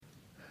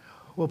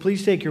Well,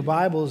 please take your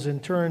Bibles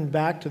and turn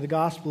back to the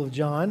Gospel of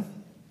John,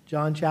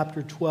 John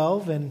chapter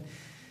 12. And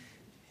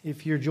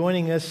if you're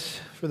joining us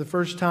for the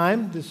first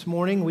time this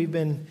morning, we've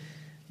been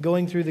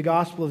going through the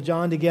Gospel of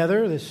John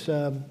together, this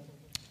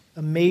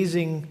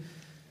amazing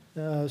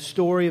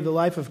story of the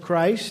life of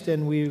Christ.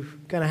 And we're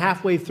kind of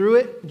halfway through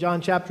it, John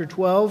chapter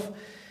 12.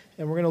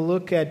 And we're going to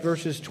look at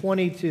verses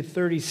 20 to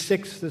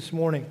 36 this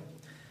morning.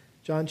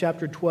 John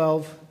chapter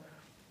 12,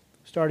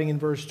 starting in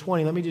verse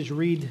 20. Let me just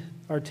read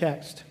our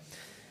text.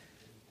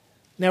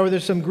 Now, were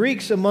there some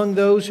Greeks among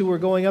those who were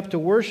going up to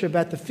worship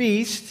at the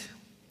feast?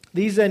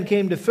 These then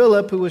came to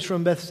Philip, who was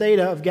from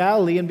Bethsaida of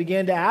Galilee, and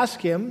began to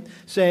ask him,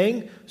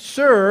 saying,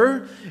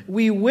 "Sir,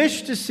 we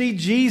wish to see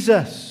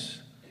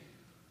Jesus."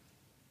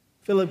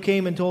 Philip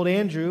came and told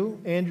Andrew.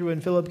 Andrew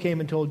and Philip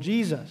came and told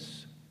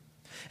Jesus.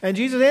 And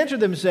Jesus answered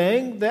them,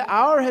 saying, "The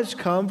hour has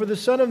come for the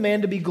Son of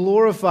Man to be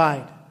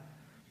glorified.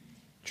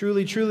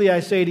 Truly, truly, I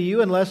say to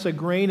you, unless a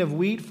grain of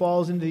wheat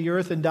falls into the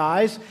earth and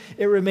dies,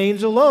 it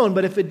remains alone.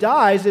 But if it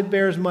dies, it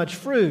bears much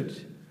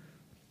fruit.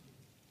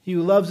 He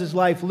who loves his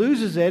life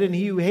loses it, and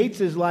he who hates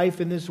his life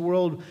in this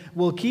world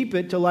will keep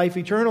it to life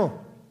eternal.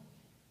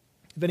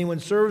 If anyone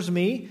serves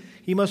me,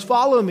 he must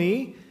follow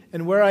me,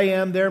 and where I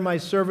am, there my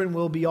servant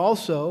will be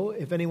also.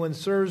 If anyone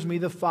serves me,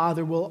 the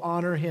Father will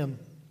honor him.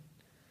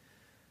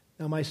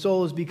 Now my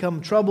soul has become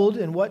troubled,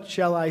 and what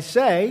shall I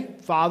say?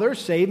 Father,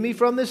 save me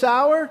from this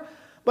hour?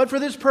 But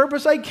for this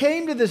purpose I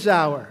came to this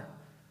hour.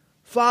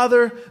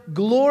 Father,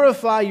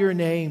 glorify your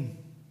name."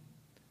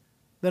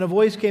 Then a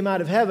voice came out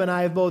of heaven,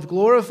 "I have both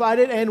glorified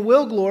it and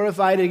will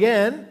glorify it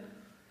again."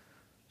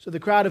 So the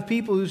crowd of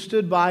people who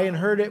stood by and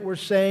heard it were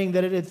saying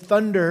that it had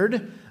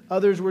thundered.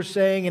 Others were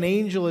saying, "An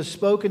angel has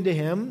spoken to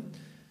him."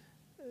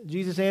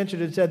 Jesus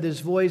answered and said,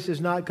 "This voice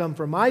has not come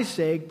for my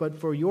sake, but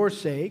for your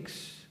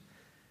sakes.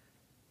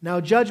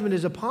 Now judgment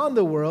is upon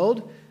the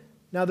world.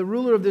 Now the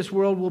ruler of this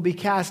world will be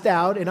cast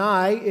out, and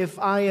I, if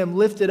I am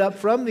lifted up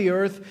from the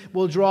earth,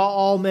 will draw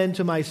all men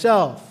to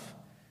myself."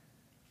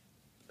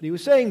 But he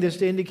was saying this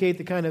to indicate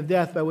the kind of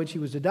death by which he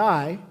was to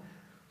die.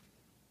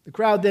 The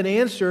crowd then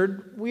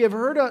answered, "We have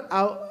heard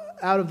out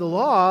of the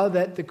law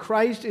that the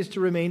Christ is to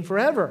remain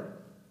forever.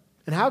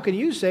 And how can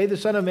you say the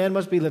Son of Man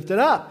must be lifted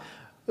up?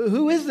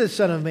 Who is this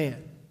Son of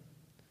Man?"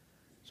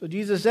 So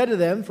Jesus said to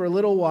them, "For a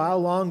little while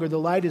longer the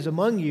light is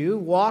among you.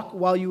 Walk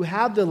while you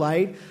have the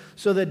light,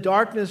 so that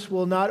darkness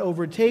will not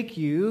overtake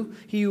you.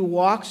 He who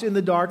walks in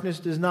the darkness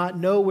does not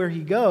know where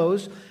he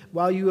goes.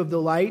 While you have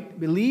the light,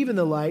 believe in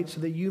the light,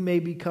 so that you may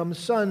become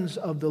sons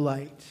of the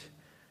light."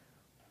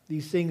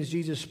 These things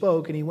Jesus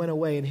spoke, and he went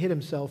away and hid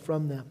himself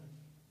from them.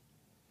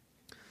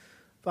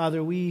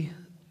 Father, we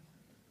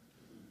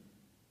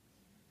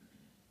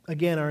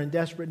again are in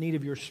desperate need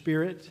of your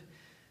Spirit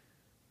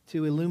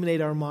to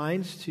illuminate our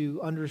minds,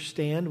 to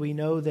understand. We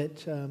know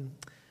that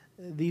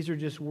these are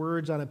just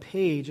words on a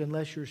page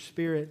unless your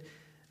Spirit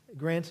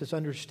grants us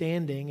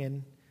understanding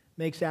and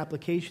makes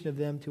application of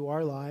them to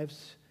our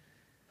lives.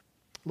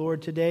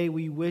 Lord, today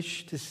we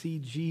wish to see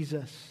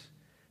Jesus.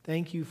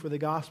 Thank you for the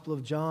Gospel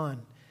of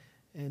John.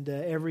 And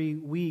every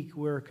week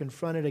we're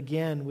confronted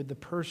again with the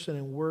person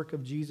and work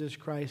of Jesus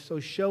Christ.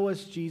 So show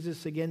us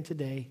Jesus again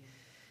today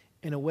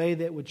in a way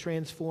that would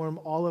transform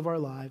all of our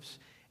lives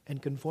and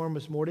conform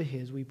us more to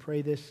His. We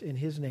pray this in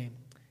His name.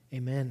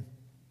 Amen.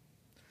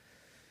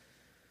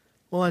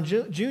 Well, on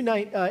June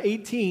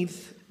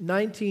 18th,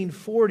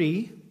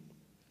 1940,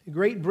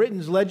 Great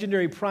Britain's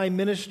legendary Prime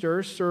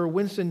Minister, Sir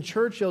Winston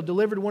Churchill,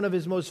 delivered one of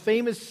his most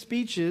famous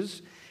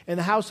speeches in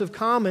the House of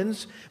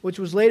Commons, which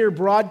was later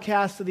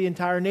broadcast to the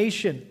entire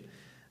nation.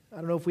 I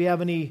don't know if we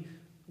have any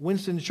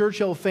Winston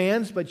Churchill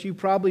fans, but you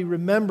probably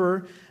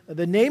remember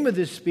the name of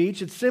this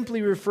speech. It's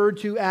simply referred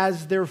to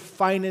as their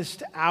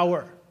finest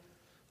hour.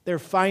 Their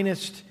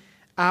finest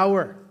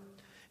hour.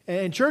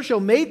 And Churchill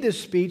made this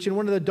speech in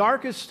one of the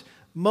darkest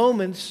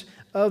moments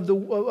of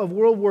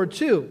World War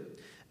II.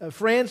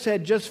 France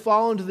had just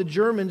fallen to the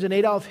Germans, and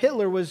Adolf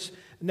Hitler was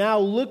now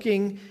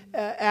looking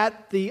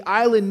at the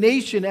island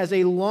nation as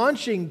a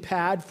launching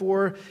pad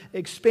for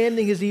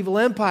expanding his evil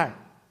empire.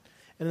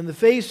 And in the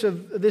face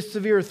of this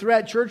severe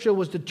threat, Churchill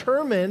was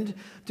determined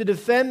to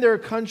defend their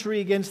country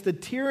against the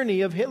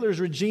tyranny of Hitler's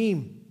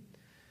regime.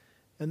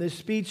 And this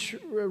speech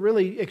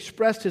really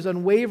expressed his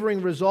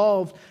unwavering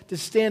resolve to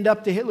stand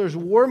up to Hitler's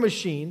war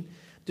machine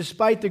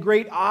despite the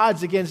great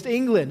odds against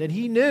England. And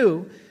he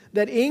knew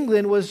that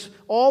England was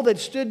all that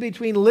stood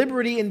between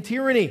liberty and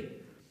tyranny.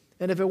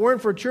 And if it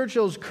weren't for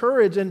Churchill's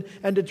courage and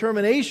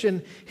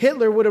determination,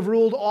 Hitler would have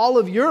ruled all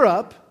of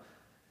Europe,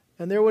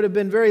 and there would have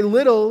been very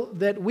little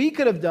that we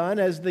could have done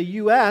as the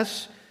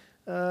U.S.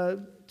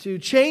 To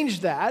change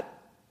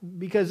that,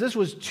 because this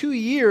was 2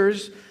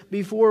 years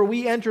before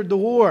we entered the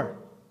war.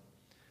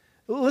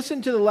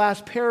 Listen to the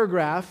last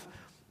paragraph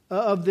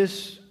of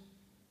this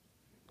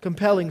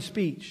compelling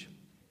speech.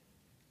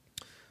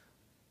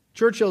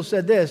 Churchill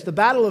said this: "The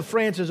Battle of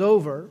France is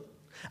over.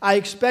 I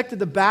expect that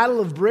the Battle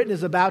of Britain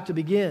is about to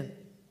begin.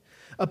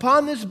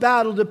 Upon this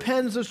battle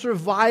depends the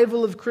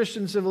survival of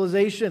Christian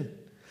civilization.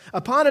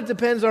 Upon it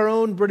depends our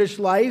own British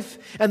life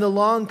and the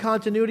long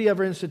continuity of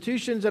our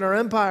institutions and our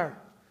empire.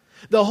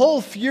 The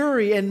whole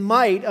fury and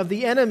might of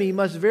the enemy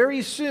must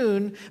very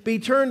soon be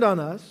turned on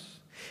us.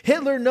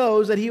 Hitler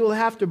knows that he will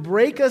have to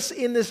break us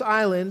in this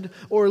island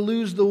or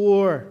lose the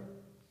war.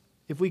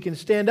 If we can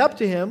stand up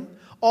to him,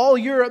 all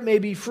Europe may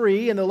be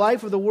free and the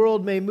life of the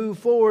world may move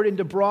forward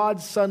into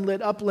broad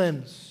sunlit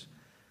uplands.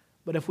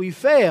 But if we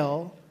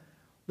fail,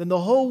 then the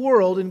whole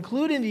world,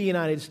 including the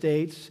United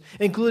States,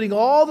 including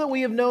all that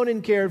we have known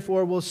and cared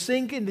for, will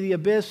sink into the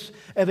abyss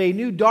of a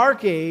new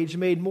dark age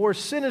made more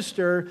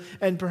sinister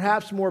and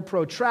perhaps more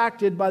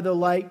protracted by the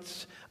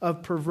lights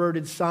of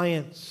perverted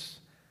science.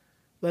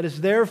 Let us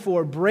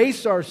therefore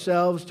brace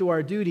ourselves to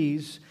our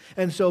duties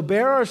and so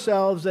bear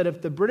ourselves that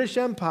if the British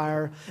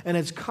Empire and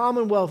its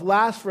Commonwealth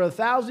last for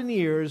 1,000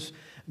 years,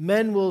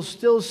 men will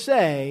still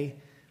say,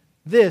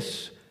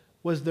 this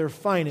was their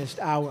finest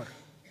hour.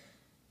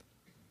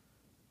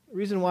 The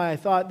reason why I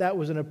thought that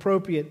was an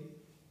appropriate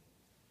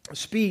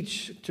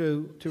speech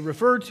to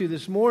refer to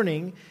this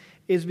morning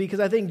is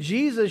because I think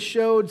Jesus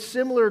showed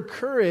similar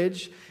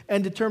courage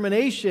and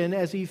determination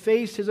as he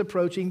faced his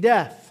approaching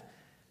death.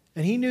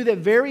 And he knew that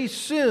very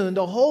soon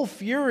the whole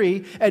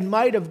fury and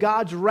might of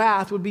God's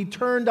wrath would be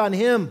turned on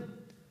him.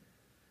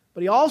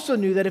 But he also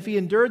knew that if he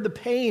endured the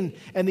pain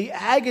and the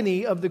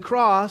agony of the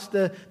cross,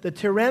 the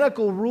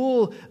tyrannical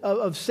rule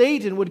of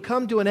Satan would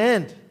come to an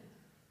end.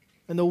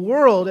 And the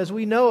world, as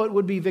we know it,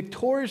 would be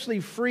victoriously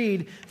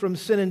freed from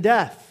sin and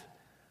death.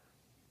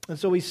 And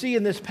so we see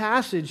in this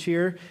passage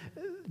here,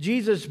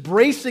 Jesus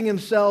bracing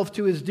himself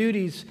to his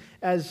duties,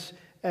 as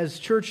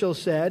Churchill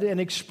said, and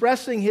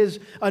expressing his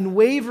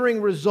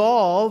unwavering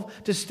resolve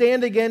to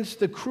stand against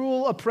the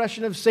cruel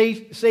oppression of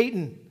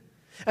Satan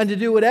and to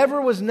do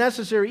whatever was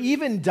necessary,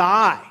 even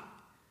die,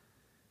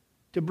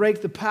 to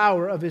break the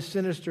power of his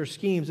sinister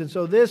schemes. And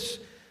so this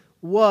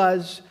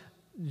was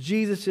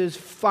Jesus'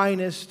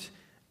 finest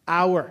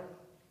hour.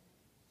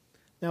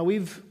 Now,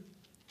 we've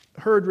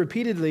heard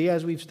repeatedly,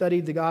 as we've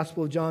studied the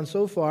Gospel of John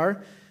so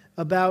far,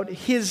 about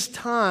his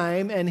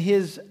time and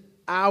his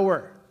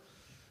hour.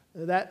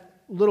 That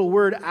little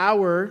word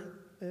hour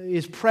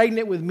is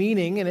pregnant with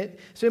meaning, and it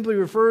simply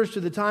refers to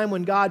the time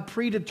when God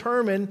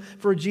predetermined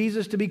for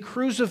Jesus to be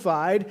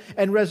crucified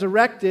and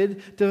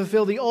resurrected to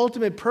fulfill the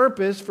ultimate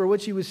purpose for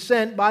which he was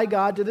sent by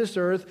God to this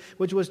earth,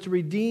 which was to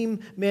redeem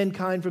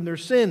mankind from their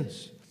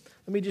sins.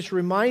 Let me just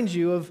remind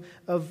you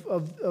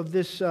of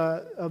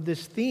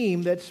this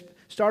theme that's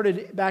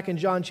started back in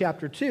John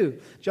chapter 2.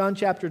 John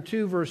chapter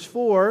 2, verse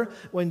 4,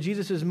 when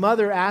Jesus'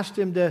 mother asked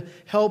him to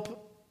help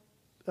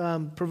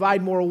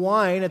provide more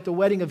wine at the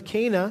wedding of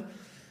Cana.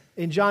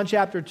 In John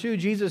chapter 2,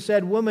 Jesus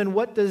said, "Woman,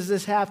 what does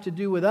this have to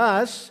do with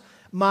us?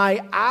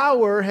 My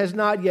hour has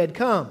not yet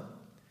come."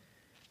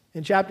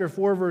 In chapter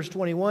 4, verse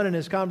 21, in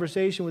his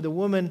conversation with the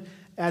woman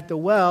at the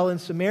well in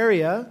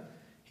Samaria,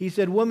 he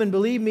said, "Woman,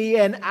 believe me,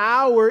 an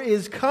hour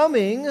is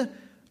coming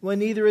when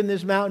neither in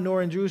this mountain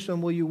nor in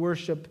Jerusalem will you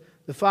worship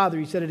the Father."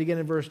 He said it again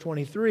in verse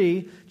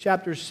 23.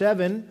 Chapter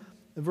 7,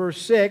 verse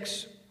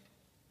 6,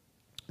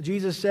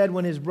 Jesus said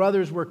when his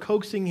brothers were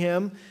coaxing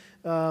him,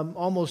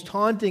 almost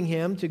taunting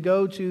him to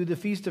go to the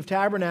Feast of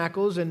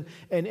Tabernacles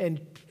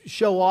and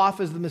show off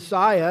as the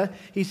Messiah,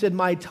 he said,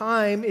 "My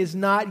time is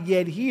not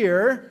yet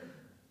here,"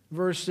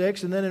 verse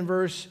 6. And then in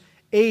verse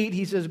 8,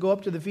 he says, "Go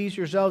up to the feast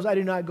yourselves. I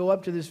do not go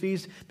up to this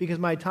feast because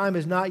my time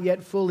is not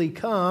yet fully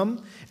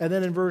come." And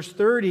then in verse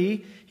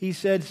 30, he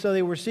said, "So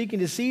they were seeking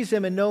to seize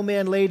him, and no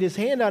man laid his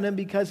hand on him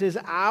because his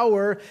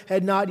hour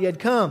had not yet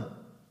come."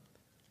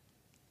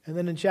 And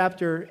then in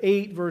chapter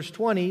 8, verse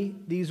 20,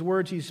 these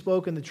words he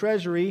spoke in the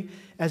treasury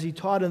as he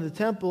taught in the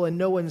temple, "And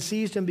no one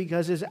seized him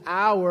because his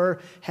hour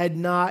had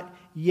not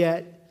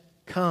yet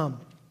come."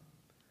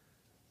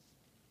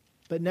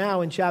 But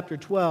now in chapter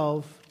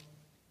 12,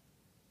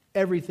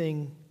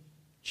 everything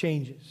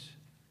changes.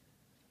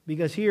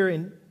 Because here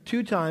in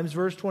two times,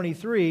 verse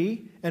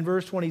 23 and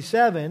verse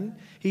 27,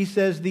 he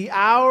says, "The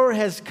hour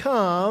has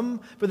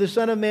come for the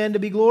Son of Man to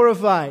be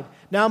glorified.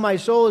 Now my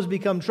soul has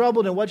become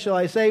troubled, and what shall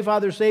I say?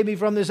 Father, save me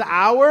from this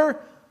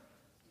hour.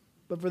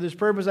 But for this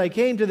purpose I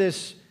came to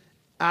this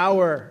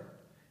hour."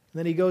 And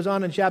then he goes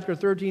on in chapter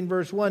 13,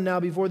 verse 1, "Now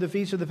before the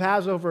feast of the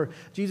Passover,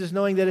 Jesus,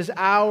 knowing that his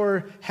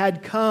hour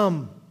had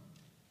come."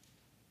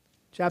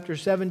 Chapter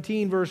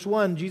 17, verse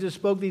 1, Jesus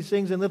spoke these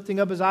things, and lifting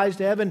up his eyes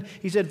to heaven,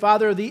 he said,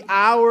 "Father, the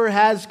hour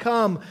has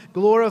come.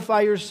 Glorify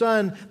your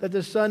Son, that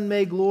the Son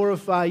may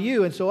glorify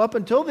you." And so up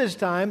until this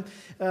time,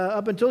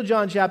 up until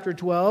John chapter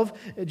 12,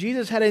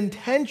 Jesus had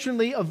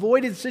intentionally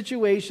avoided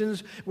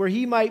situations where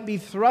he might be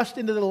thrust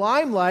into the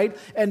limelight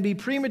and be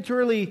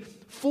prematurely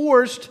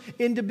forced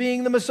into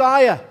being the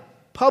Messiah,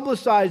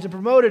 publicized and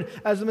promoted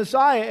as the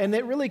Messiah. And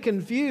it really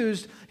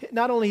confused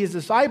not only his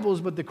disciples,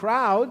 but the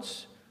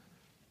crowds.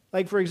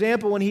 Like, for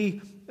example, when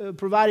he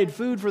provided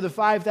food for the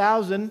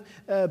 5,000,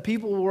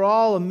 people were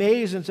all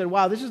amazed and said,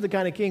 "Wow, this is the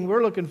kind of king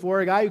we're looking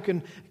for, a guy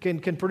who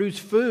can produce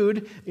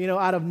food,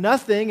 out of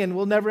nothing, and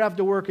we'll never have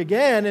to work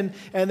again."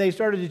 And they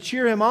started to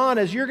cheer him on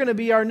as, "You're going to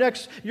be our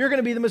next, you're going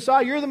to be the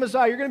Messiah, you're the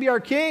Messiah, you're going to be our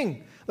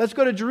king." Let's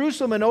go to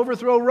Jerusalem and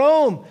overthrow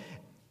Rome.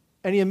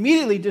 And he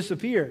immediately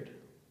disappeared.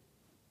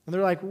 And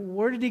they're like,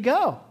 where did he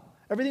go?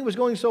 Everything was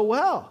going so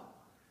well.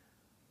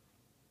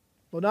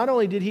 Well, not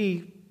only did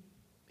he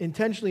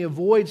intentionally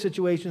avoid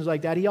situations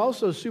like that, he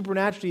also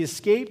supernaturally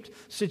escaped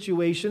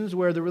situations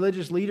where the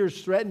religious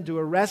leaders threatened to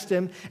arrest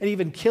him and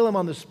even kill him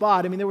on the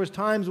spot. I mean, there was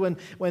times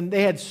when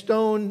they had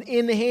stone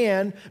in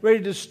hand,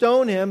 ready to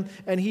stone him,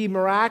 and he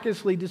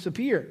miraculously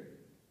disappeared.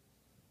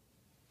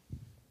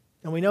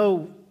 And we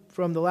know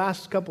from the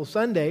last couple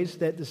Sundays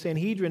that the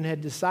Sanhedrin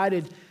had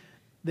decided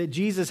that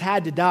Jesus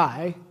had to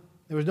die.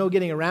 There was no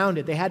getting around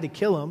it. They had to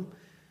kill him.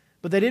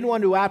 But they didn't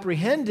want to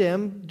apprehend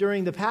him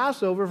during the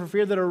Passover for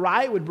fear that a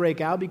riot would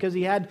break out because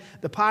he had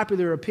the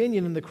popular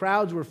opinion and the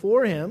crowds were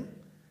for him.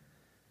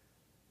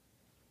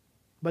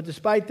 But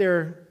despite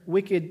their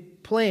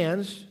wicked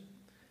plans,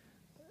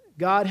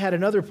 God had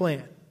another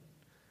plan.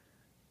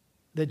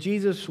 That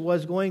Jesus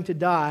was going to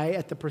die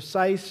at the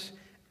precise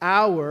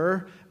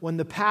hour when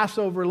the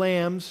Passover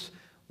lambs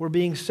were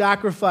being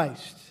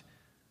sacrificed.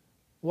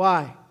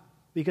 Why?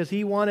 Because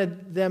he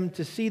wanted them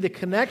to see the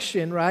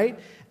connection, right,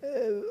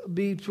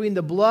 between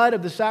the blood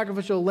of the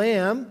sacrificial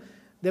lamb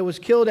that was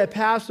killed at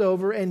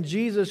Passover and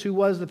Jesus, who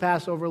was the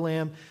Passover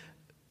lamb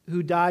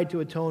who died to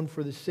atone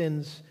for the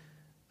sins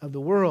of the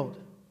world.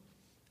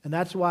 And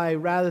that's why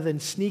rather than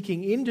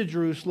sneaking into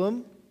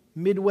Jerusalem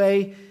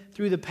midway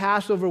through the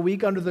Passover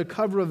week under the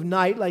cover of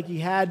night like he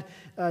had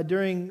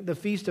during the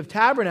Feast of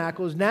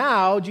Tabernacles,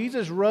 now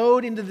Jesus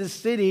rode into the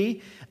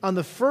city on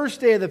the first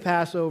day of the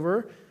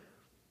Passover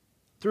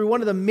through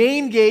one of the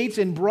main gates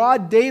in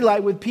broad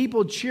daylight with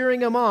people cheering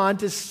him on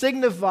to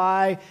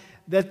signify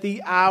that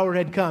the hour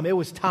had come. It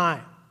was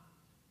time.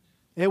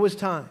 It was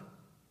time.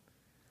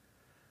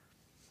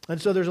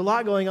 And so there's a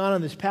lot going on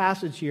in this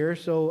passage here,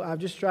 so I've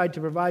just tried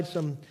to provide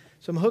some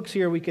hooks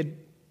here we could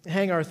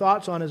hang our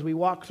thoughts on as we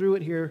walk through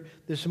it here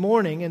this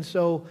morning. And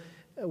so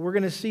we're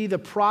going to see the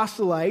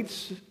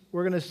proselytes,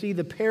 we're going to see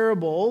the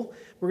parable,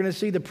 we're going to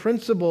see the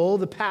principle,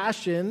 the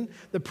passion,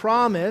 the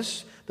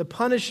promise, the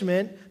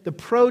punishment, the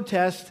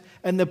protest,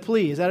 and the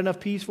plea. Is that enough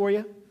peace for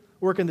you?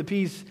 Working the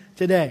peace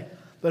today.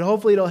 But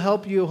hopefully it'll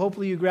help you.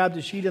 Hopefully you grabbed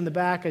a sheet in the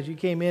back as you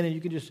came in and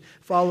you can just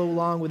follow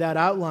along with that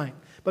outline.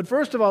 But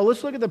first of all,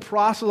 let's look at the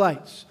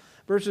proselytes,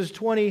 verses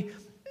 20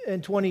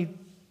 and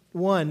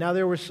 21. Now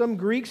there were some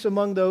Greeks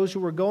among those who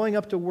were going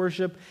up to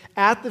worship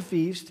at the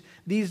feast.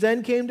 These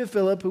then came to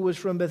Philip, who was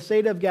from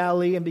Bethsaida of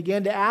Galilee, and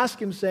began to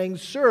ask him, saying,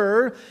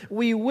 "Sir,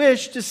 we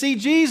wish to see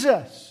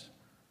Jesus."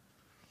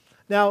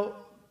 Now,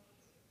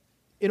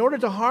 in order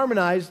to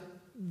harmonize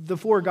the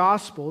four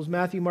Gospels,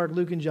 Matthew, Mark,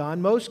 Luke, and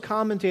John, most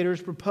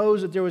commentators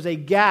propose that there was a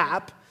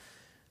gap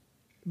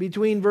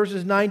between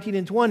verses 19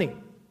 and 20,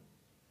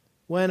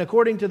 when,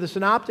 according to the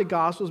Synoptic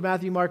Gospels,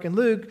 Matthew, Mark, and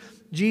Luke,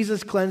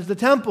 Jesus cleansed the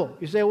temple.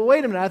 You say, well,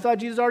 wait a minute, I thought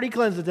Jesus already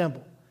cleansed the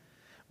temple.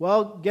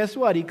 Well, guess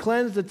what? He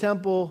cleansed the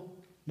temple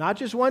not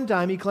just one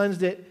time, he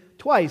cleansed it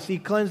twice. He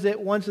cleansed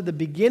it once at the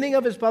beginning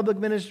of his public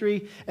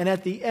ministry and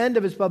at the end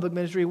of his public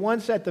ministry.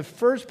 Once at the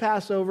first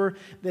Passover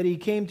that he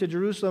came to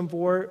Jerusalem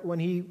for when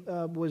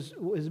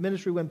his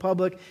ministry went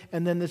public,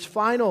 and then this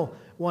final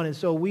one. And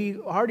so we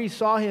already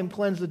saw him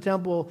cleanse the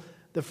temple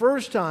the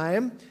first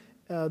time,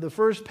 the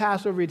first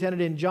Passover he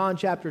attended in John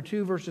chapter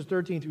 2, verses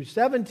 13 through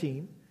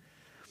 17.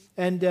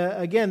 And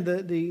again,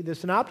 the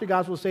Synoptic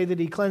Gospels say that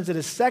he cleansed it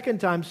a second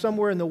time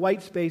somewhere in the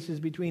white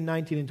spaces between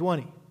 19 and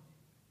 20.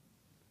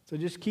 So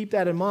just keep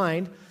that in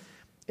mind.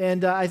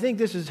 And I think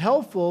this is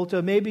helpful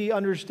to maybe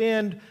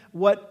understand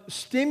what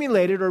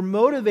stimulated or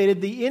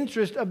motivated the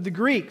interest of the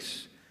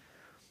Greeks.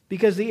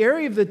 Because the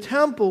area of the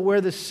temple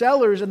where the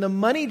sellers and the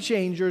money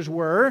changers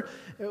were,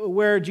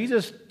 where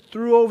Jesus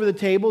threw over the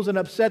tables and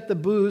upset the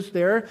booths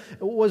there,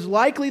 was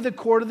likely the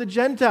court of the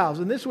Gentiles.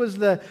 And this was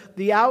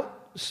the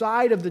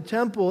outside of the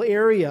temple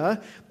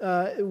area,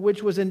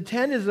 which was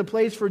intended as a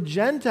place for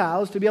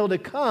Gentiles to be able to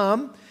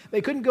come.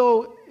 They couldn't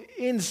go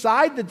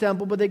inside the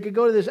temple, but they could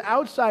go to this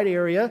outside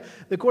area,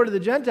 the court of the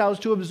Gentiles,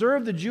 to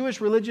observe the Jewish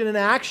religion in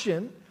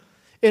action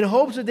in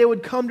hopes that they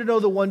would come to know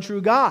the one true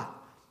God.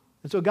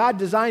 And so God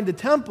designed the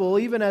temple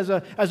even as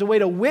a way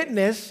to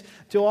witness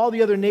to all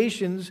the other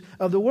nations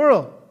of the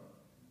world.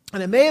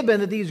 And it may have been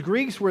that these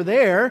Greeks were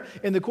there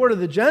in the court of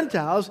the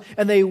Gentiles,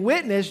 and they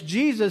witnessed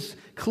Jesus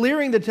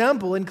clearing the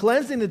temple and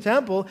cleansing the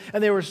temple,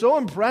 and they were so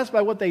impressed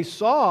by what they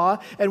saw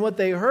and what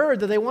they heard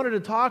that they wanted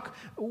to talk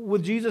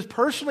with Jesus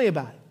personally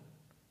about it.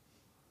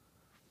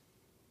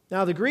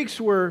 Now, the Greeks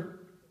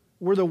were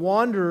the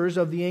wanderers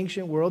of the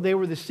ancient world. They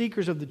were the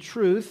seekers of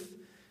truth,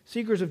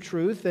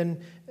 and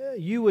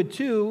you would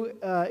too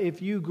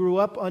if you grew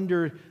up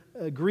under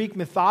Greek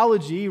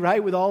mythology,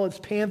 right, with all its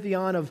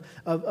pantheon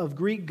of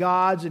Greek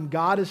gods and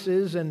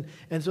goddesses. And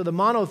so the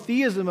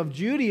monotheism of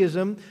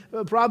Judaism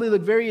probably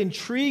looked very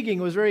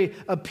intriguing, was very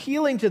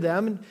appealing to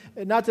them,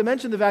 and not to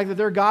mention the fact that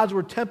their gods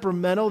were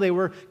temperamental, they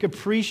were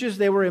capricious,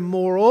 they were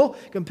immoral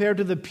compared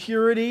to the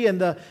purity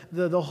and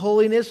the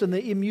holiness and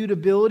the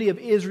immutability of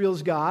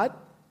Israel's God.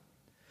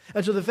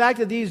 And so the fact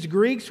that these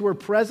Greeks were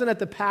present at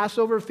the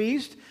Passover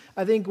feast,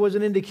 I think, was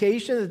an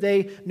indication that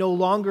they no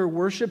longer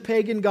worshiped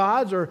pagan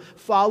gods or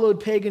followed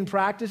pagan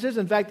practices.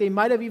 In fact, they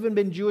might have even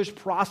been Jewish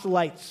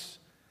proselytes,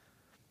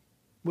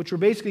 which were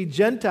basically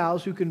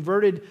Gentiles who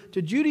converted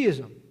to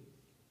Judaism.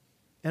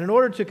 And in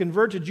order to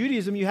convert to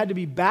Judaism, you had to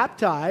be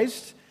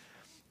baptized,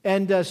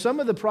 and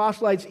some of the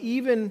proselytes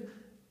even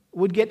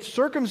would get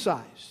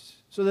circumcised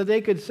so that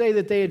they could say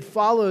that they had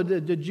followed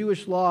the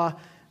Jewish law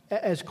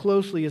as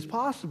closely as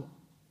possible.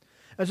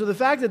 And so the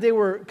fact that they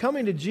were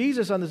coming to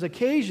Jesus on this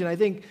occasion, I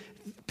think,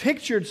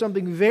 pictured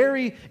something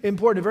very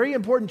important, a very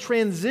important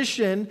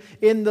transition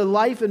in the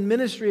life and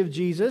ministry of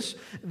Jesus,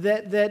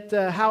 that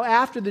how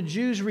after the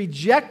Jews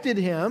rejected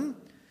him,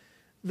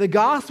 the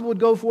gospel would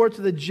go forth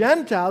to the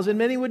Gentiles and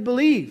many would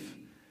believe.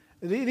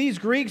 These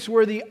Greeks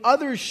were the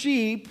other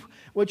sheep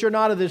which are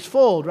not of this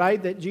fold,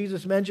 right? That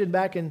Jesus mentioned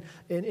back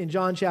in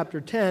John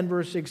chapter 10,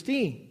 verse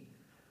 16.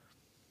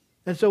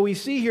 And so we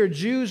see here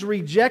Jews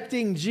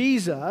rejecting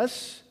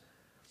Jesus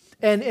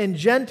and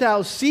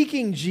Gentiles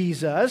seeking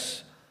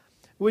Jesus,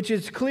 which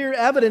is clear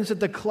evidence that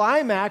the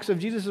climax of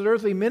Jesus'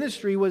 earthly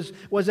ministry was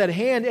at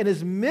hand and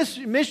his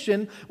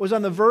mission was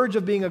on the verge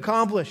of being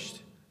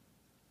accomplished.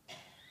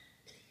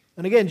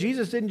 And again,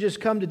 Jesus didn't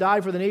just come to die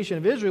for the nation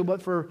of Israel,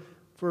 but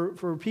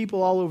for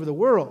people all over the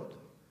world.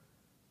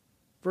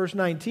 Verse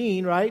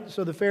 19, right?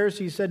 So the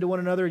Pharisees said to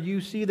one another,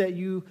 "You see that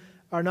you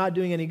are not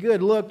doing any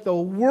good. Look, the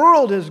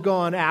world has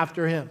gone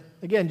after him."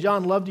 Again,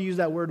 John loved to use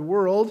that word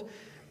world,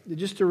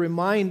 just to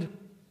remind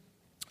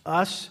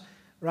us,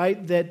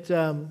 right, that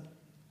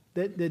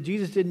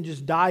Jesus didn't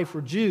just die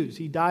for Jews.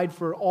 He died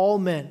for all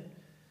men.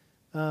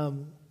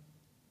 And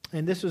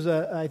this was,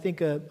 I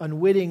think, an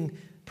unwitting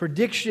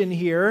prediction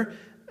here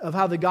of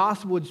how the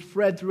gospel would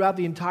spread throughout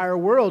the entire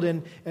world.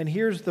 And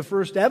here's the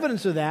first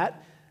evidence of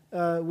that,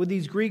 with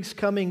these Greeks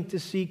coming to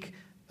seek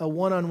a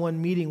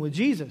one-on-one meeting with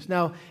Jesus.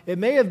 Now, it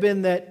may have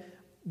been that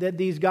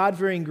these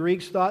God-fearing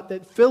Greeks thought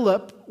that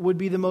Philip would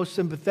be the most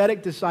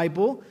sympathetic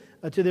disciple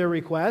to their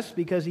request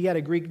because he had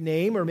a Greek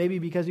name, or maybe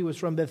because he was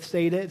from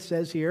Bethsaida, it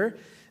says here,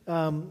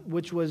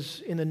 which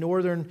was in the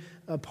northern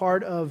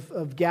part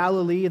of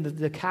Galilee, in the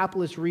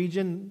Decapolis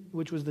region,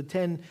 which was the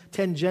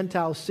 10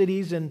 Gentile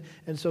cities, and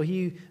so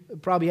he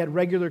probably had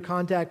regular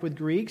contact with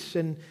Greeks,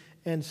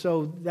 and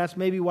so that's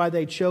maybe why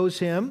they chose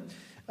him.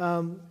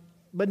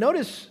 But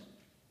notice,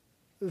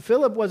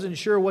 Philip wasn't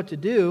sure what to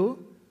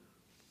do,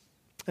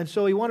 and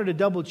so he wanted to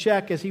double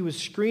check as he was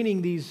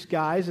screening these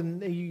guys,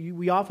 and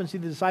we often see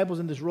the disciples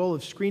in this role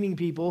of screening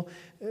people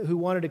who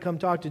wanted to come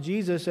talk to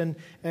Jesus, and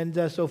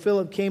so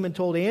Philip came and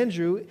told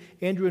Andrew.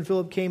 Andrew and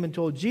Philip came and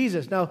told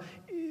Jesus. Now,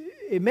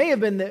 it may have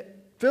been that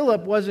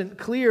Philip wasn't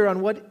clear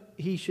on what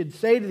he should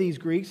say to these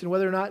Greeks and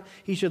whether or not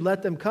he should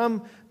let them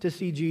come to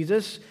see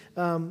Jesus,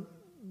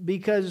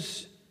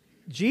 because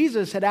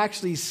Jesus had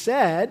actually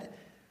said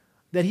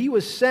that he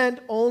was sent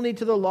only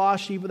to the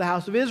lost sheep of the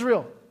house of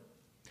Israel.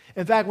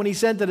 In fact, when he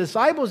sent the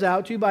disciples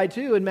out 2 by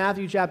 2 in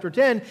Matthew chapter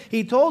 10,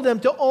 he told them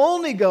to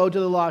only go to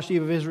the lost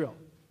sheep of Israel.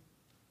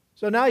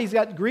 So now he's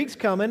got Greeks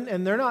coming,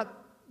 and they're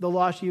not the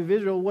lost sheep of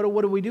Israel. What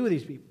do we do with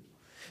these people?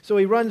 So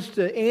he runs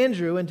to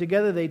Andrew, and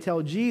together they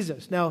tell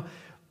Jesus. Now,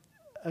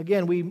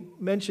 again, we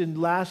mentioned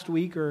last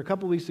week or a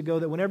couple weeks ago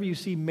that whenever you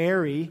see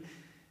Mary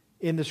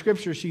in the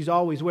Scripture, she's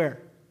always where?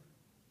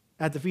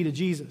 At the feet of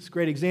Jesus.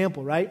 Great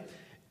example, right?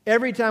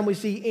 Every time we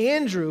see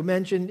Andrew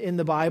mentioned in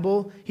the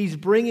Bible, he's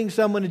bringing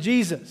someone to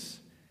Jesus.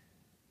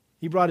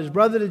 He brought his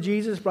brother to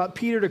Jesus, brought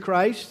Peter to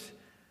Christ.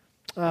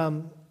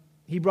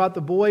 He brought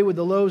the boy with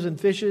the loaves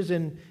and fishes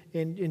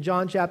in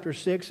John chapter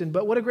 6.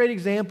 But what a great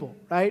example,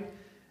 right?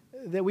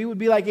 That we would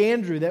be like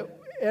Andrew, that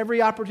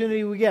every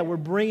opportunity we get, we're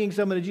bringing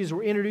someone to Jesus.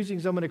 We're introducing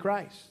someone to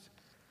Christ.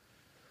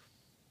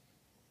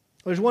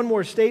 There's one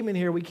more statement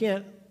here we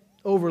can't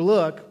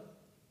overlook.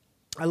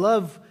 I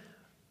love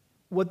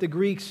what the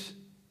Greeks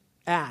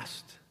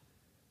asked.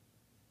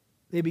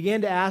 They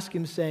began to ask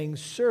him, saying,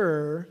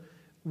 "Sir,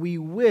 we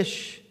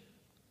wish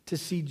to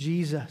see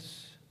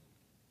Jesus."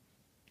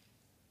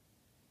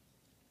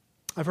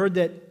 I've heard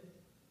that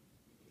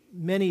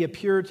many a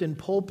Puritan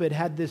pulpit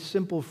had this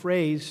simple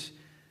phrase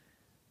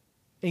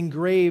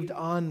engraved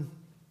on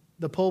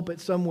the pulpit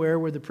somewhere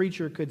where the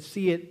preacher could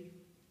see it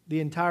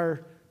the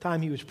entire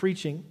time he was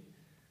preaching.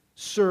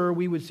 "Sir,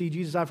 we would see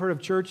Jesus." I've heard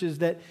of churches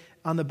that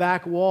on the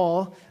back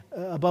wall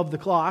above the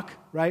clock,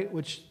 right,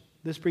 which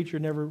this preacher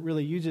never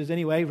really uses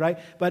anyway, right?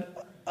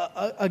 But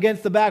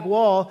against the back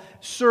wall,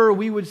 "Sir,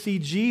 we would see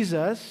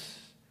Jesus."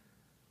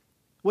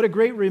 What a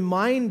great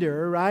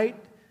reminder, right?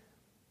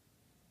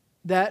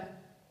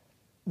 That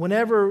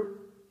whenever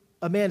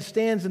a man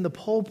stands in the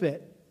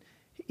pulpit,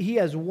 he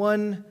has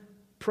one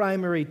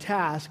primary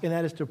task, and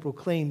that is to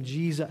proclaim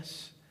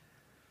Jesus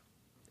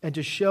and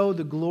to show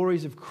the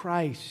glories of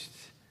Christ.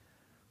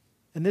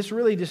 And this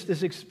really, just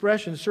this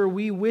expression, "Sir,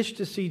 we wish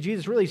to see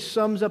Jesus," really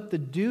sums up the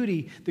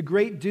duty, the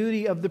great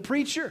duty of the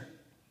preacher.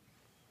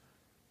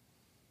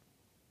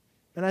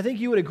 And I think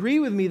you would agree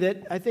with me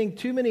that I think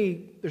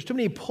there's too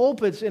many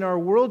pulpits in our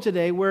world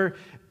today where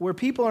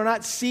people are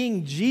not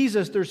seeing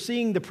Jesus, they're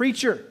seeing the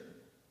preacher.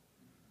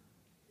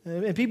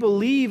 And people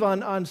leave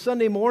on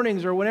Sunday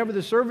mornings or whenever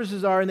the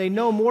services are, and they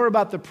know more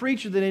about the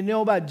preacher than they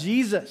know about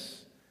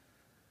Jesus.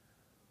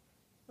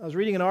 I was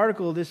reading an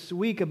article this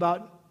week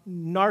about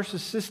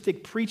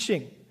narcissistic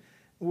preaching,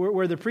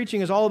 where the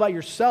preaching is all about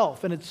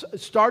yourself, and it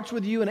starts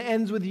with you and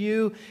ends with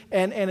you,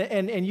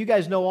 and you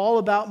guys know all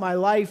about my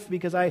life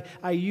because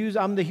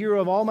I'm the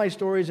hero of all my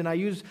stories, and I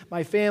use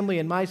my family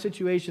and my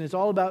situation. It's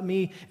all about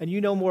me, and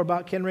you know more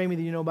about Ken Ramey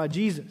than you know about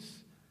Jesus.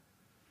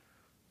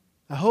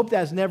 I hope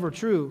that's never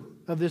true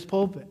of this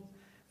pulpit,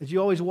 that you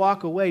always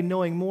walk away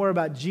knowing more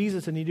about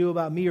Jesus than you do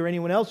about me or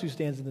anyone else who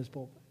stands in this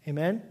pulpit.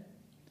 Amen?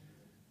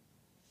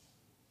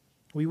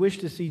 We wish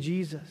to see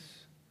Jesus.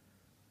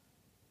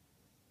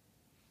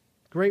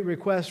 Great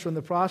request from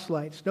the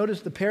proselytes.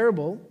 Notice the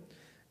parable.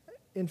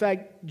 In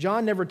fact,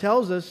 John never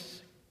tells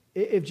us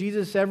if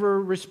Jesus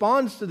ever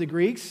responds to the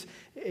Greeks.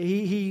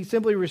 He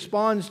simply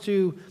responds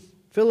to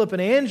Philip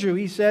and Andrew.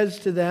 He says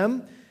to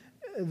them,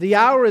 "The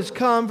hour has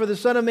come for the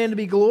Son of Man to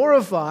be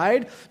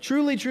glorified.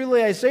 Truly,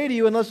 truly, I say to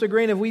you, unless a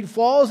grain of wheat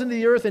falls into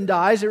the earth and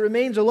dies, it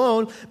remains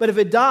alone. But if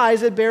it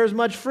dies, it bears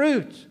much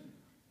fruit."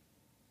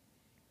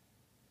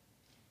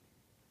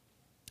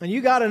 And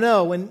you got to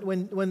know,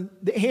 when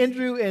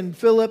Andrew and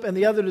Philip and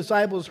the other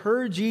disciples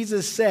heard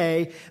Jesus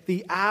say,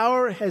 "The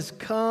hour has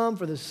come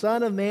for the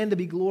Son of Man to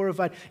be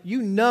glorified,"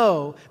 you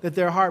know that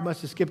their heart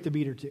must have skipped a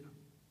beat or two.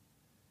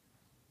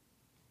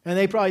 And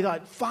they probably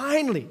thought,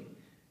 finally,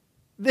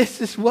 this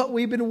is what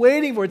we've been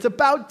waiting for. It's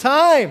about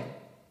time.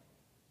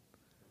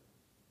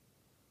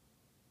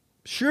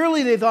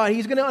 Surely they thought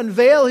he's going to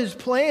unveil his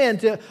plan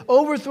to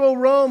overthrow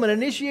Rome and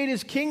initiate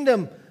his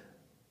kingdom.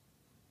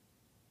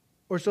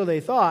 Or so they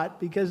thought,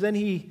 because then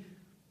he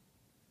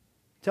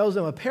tells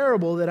them a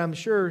parable that I'm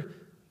sure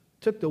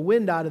took the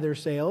wind out of their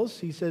sails.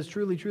 He says,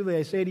 "Truly, truly,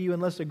 I say to you,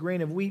 unless a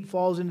grain of wheat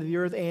falls into the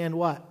earth and"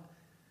 what?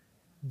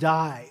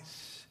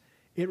 "Dies,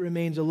 it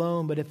remains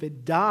alone. But if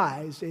it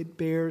dies, it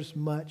bears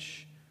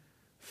much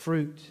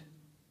fruit."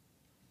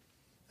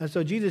 And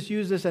so Jesus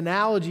used this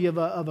analogy of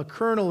a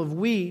kernel of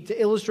wheat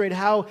to illustrate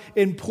how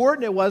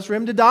important it was for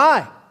him to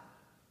die.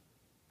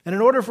 And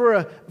in order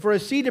for a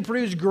seed to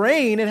produce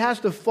grain, it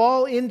has to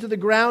fall into the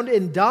ground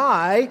and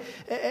die,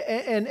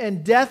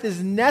 and death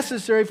is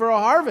necessary for a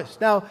harvest.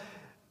 Now,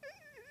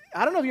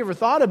 I don't know if you ever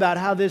thought about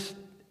how this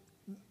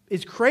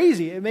is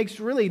crazy. It makes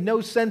really no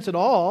sense at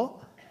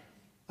all.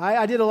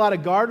 I did a lot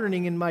of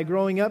gardening in my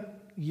growing up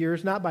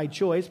years, not by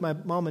choice. My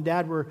mom and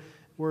dad were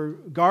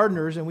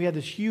gardeners, and we had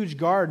this huge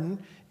garden,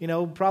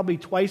 probably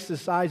twice the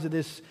size of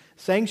this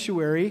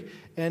sanctuary,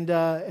 and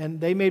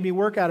they made me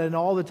work at it, and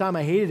all the time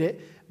I hated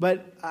it.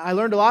 But I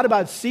learned a lot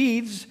about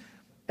seeds,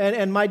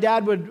 and my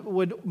dad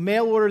would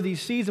mail order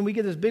these seeds, and we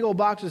get this big old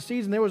box of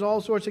seeds, and there was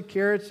all sorts of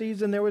carrot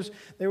seeds, and there was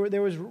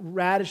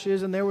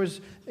radishes, and there was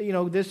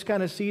this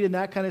kind of seed and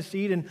that kind of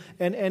seed,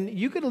 and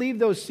you could leave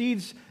those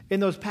seeds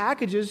in those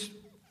packages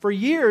for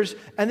years,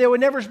 and they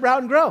would never sprout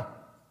and grow.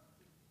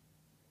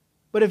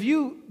 But if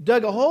you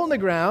dug a hole in the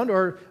ground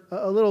or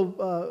a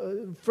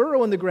little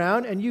furrow in the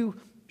ground, and you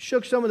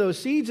shook some of those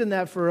seeds in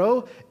that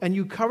furrow, and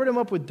you covered them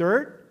up with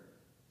dirt,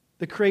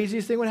 the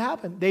craziest thing would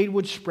happen. They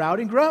would sprout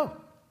and grow.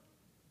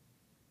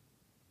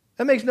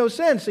 That makes no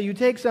sense. So you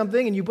take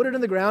something and you put it in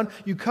the ground,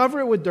 you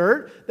cover it with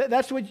dirt.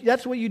 That's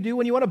what you do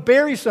when you want to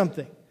bury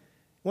something.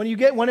 When you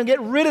want to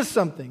get rid of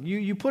something,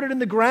 you put it in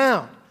the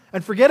ground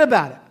and forget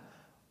about it.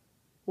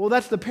 Well,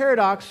 that's the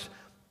paradox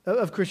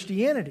of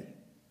Christianity.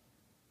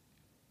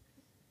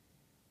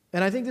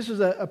 And I think this is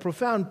a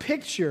profound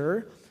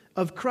picture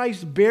of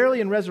Christ's burial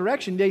and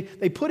resurrection.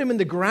 They put him in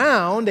the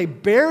ground, they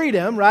buried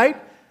him, right?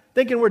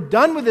 Thinking we're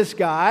done with this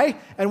guy,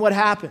 and what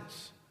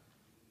happens?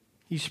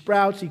 He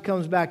sprouts, he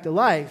comes back to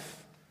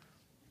life,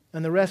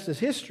 and the rest is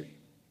history.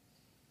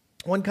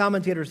 One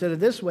commentator said it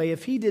this way: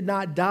 if he did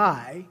not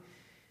die,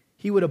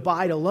 he would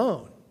abide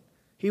alone.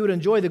 He would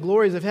enjoy the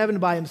glories of heaven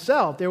by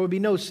himself. There would be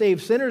no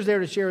saved sinners there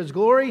to share his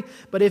glory,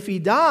 but if he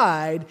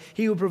died,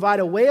 he would provide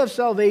a way of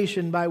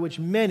salvation by which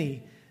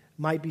many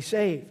might be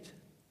saved.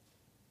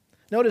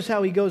 Notice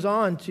how he goes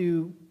on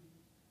to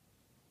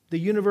the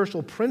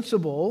universal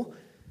principle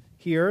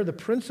here, the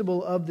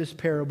principle of this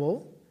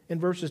parable in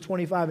verses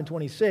 25 and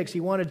 26. He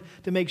wanted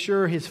to make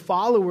sure his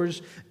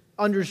followers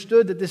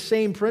understood that this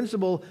same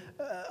principle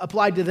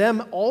applied to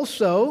them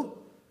also,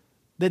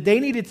 that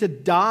they needed to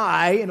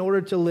die in order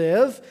to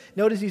live.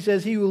 Notice he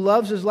says, "He who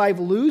loves his life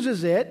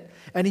loses it,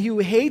 and he who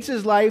hates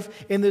his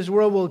life in this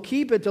world will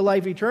keep it to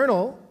life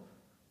eternal.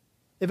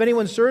 If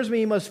anyone serves me,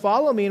 he must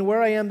follow me, and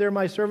where I am, there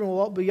my servant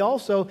will be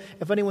also.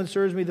 If anyone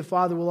serves me, the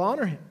Father will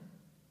honor him."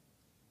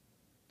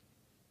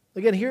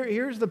 Again,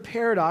 here's the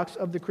paradox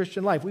of the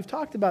Christian life. We've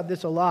talked about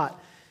this a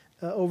lot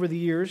over the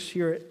years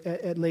here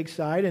at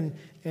Lakeside,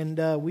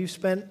 and we've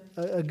spent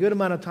a good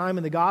amount of time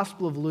in the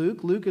Gospel of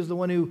Luke. Luke is the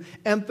one who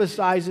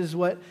emphasizes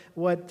what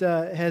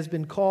has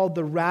been called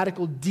the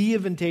radical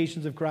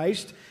deifications of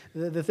Christ,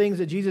 the things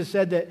that Jesus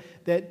said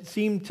that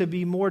seem to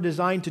be more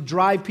designed to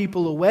drive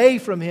people away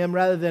from him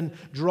rather than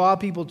draw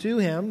people to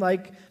him.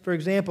 Like, for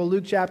example,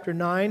 Luke chapter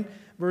 9,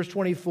 verse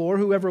 24,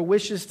 "Whoever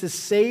wishes to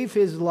save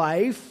his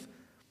life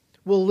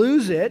will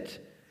lose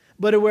it,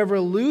 but whoever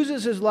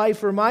loses his life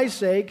for my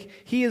sake,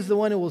 he is the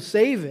one who will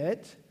save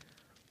it.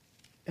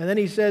 And then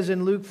he says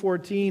in Luke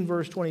 14,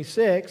 verse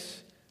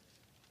 26,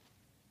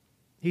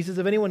 he says,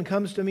 if anyone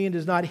comes to me and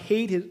does not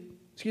hate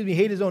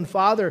his own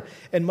father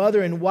and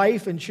mother and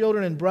wife and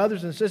children and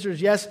brothers and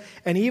sisters, yes,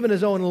 and even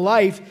his own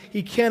life,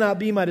 he cannot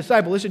be my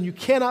disciple. Listen, you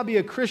cannot be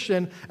a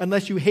Christian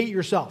unless you hate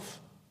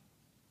yourself.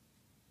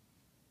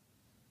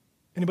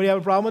 Anybody have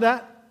a problem with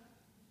that?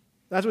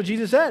 That's what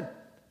Jesus said.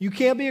 You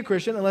can't be a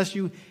Christian unless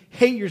you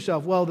hate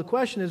yourself. Well, the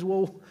question is,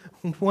 well,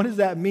 what does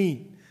that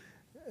mean?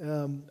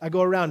 I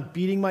go around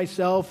beating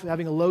myself,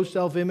 having a low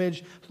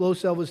self-image, low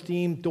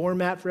self-esteem,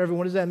 doormat for everyone.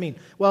 What does that mean?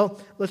 Well,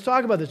 let's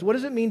talk about this. What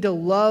does it mean to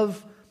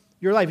love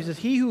your life? He says,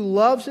 he who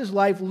loves his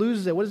life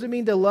loses it. What does it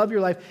mean to love your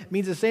life? It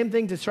means the same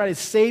thing to try to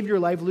save your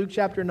life, Luke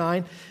chapter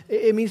 9.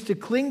 It means to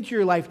cling to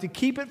your life, to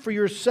keep it for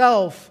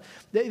yourself,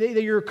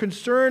 that you're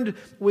concerned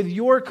with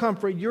your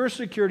comfort, your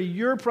security,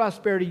 your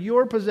prosperity,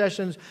 your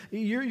possessions.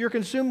 You're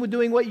consumed with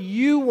doing what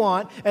you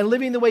want and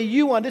living the way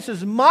you want. This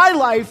is my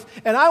life,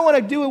 and I want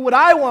to do what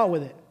I want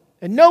with it.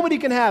 And nobody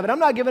can have it. I'm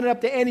not giving it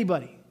up to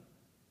anybody.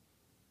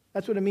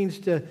 That's what it means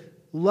to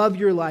love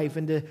your life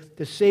and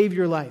to save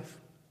your life.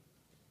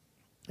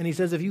 And he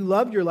says if you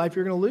love your life,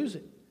 you're going to lose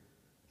it.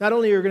 Not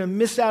only are you going to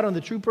miss out on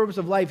the true purpose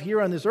of life here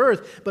on this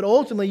earth, but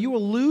ultimately you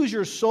will lose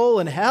your soul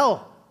in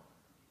hell.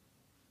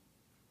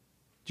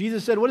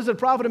 Jesus said, what does it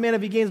profit a man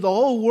if he gains the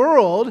whole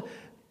world?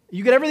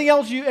 You get everything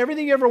else,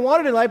 everything you ever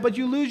wanted in life, but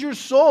you lose your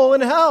soul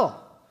in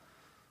hell.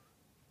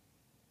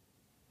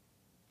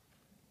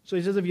 So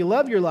he says, if you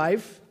love your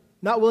life,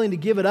 not willing to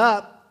give it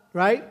up,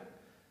 right,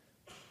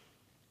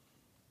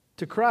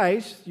 to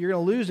Christ, you're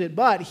going to lose it.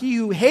 But he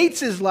who hates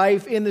his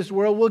life in this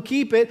world will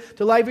keep it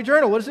to life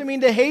eternal. What does it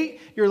mean to hate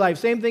your life?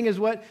 Same thing as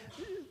what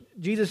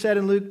Jesus said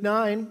in Luke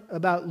 9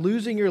 about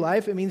losing your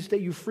life. It means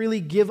that you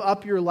freely give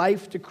up your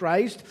life to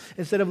Christ.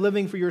 Instead of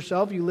living for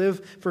yourself, you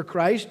live for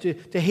Christ.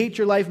 To hate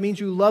your life means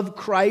you love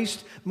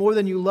Christ more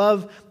than you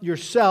love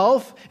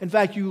yourself. In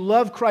fact, you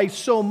love Christ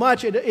so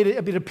much,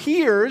 it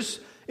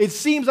appears, it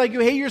seems like you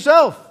hate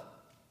yourself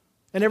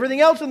and everything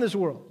else in this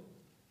world.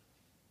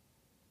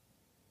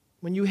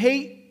 When you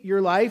hate your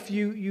life,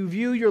 you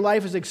view your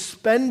life as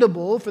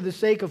expendable for the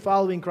sake of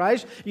following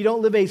Christ. You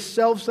don't live a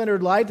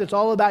self-centered life that's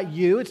all about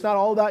you. It's not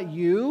all about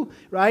you,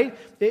 right?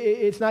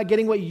 It's not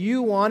getting what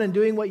you want and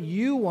doing what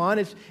you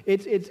want.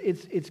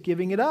 It's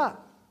giving it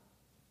up.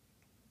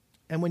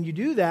 And when you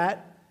do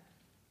that,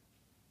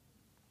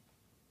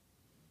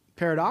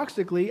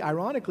 paradoxically,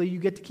 ironically, you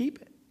get to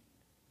keep it.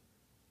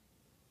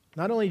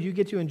 Not only do you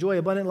get to enjoy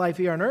abundant life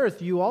here on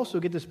earth, you also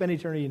get to spend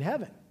eternity in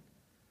heaven.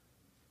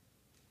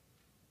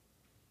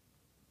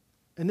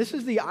 And this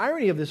is the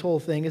irony of this whole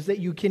thing, is that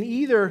you can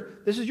either,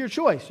 this is your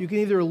choice, you can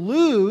either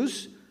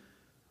lose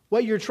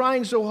what you're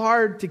trying so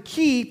hard to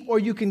keep, or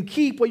you can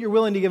keep what you're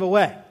willing to give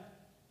away.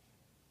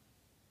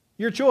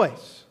 Your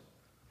choice.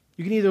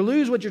 You can either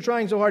lose what you're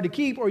trying so hard to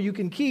keep, or you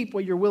can keep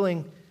what you're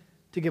willing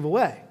to give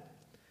away.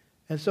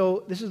 And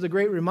so this is a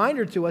great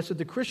reminder to us that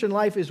the Christian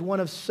life is one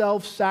of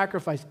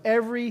self-sacrifice.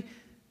 Every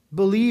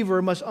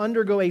believer must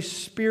undergo a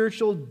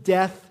spiritual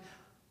death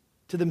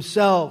to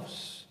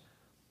themselves.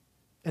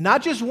 And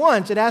not just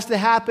once, it has to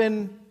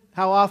happen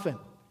how often?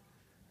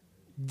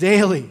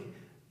 Daily.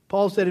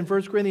 Paul said in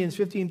 1 Corinthians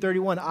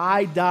 15:31,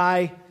 I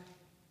die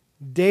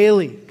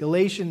daily.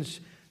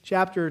 Galatians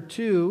chapter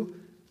 2,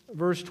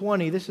 verse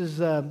 20. This is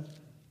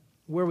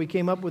where we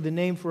came up with the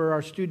name for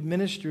our student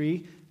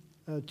ministry.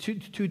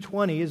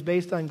 2:20 is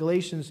based on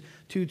Galatians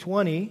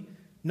 2:20.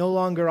 No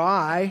longer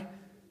I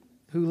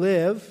who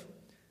live.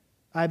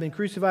 I have been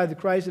crucified with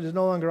Christ. It is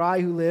no longer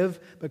I who live,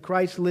 but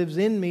Christ lives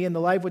in me. And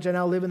the life which I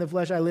now live in the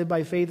flesh, I live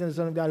by faith in the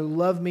Son of God who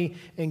loved me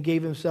and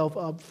gave himself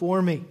up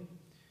for me.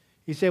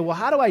 You say, well,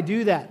 how do I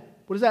do that?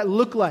 What does that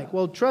look like?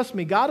 Well, trust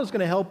me, God is going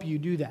to help you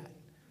do that.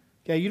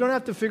 Okay, you don't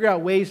have to figure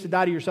out ways to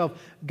die to yourself.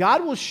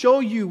 God will show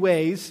you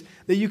ways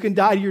that you can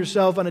die to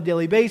yourself on a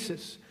daily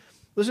basis.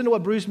 Listen to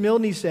what Bruce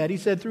Milne said. He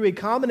said, through a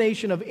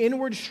combination of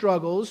inward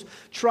struggles,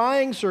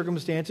 trying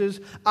circumstances,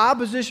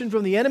 opposition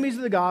from the enemies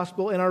of the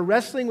gospel, and our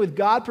wrestling with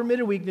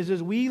God-permitted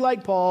weaknesses, we,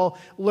 like Paul,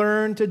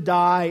 learn to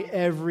die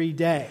every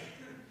day.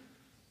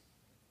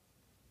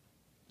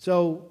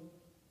 So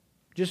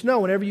just know,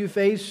 whenever you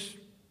face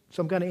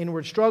some kind of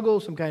inward struggle,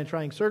 some kind of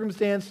trying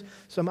circumstance,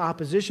 some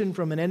opposition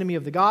from an enemy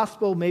of the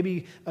gospel,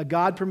 maybe a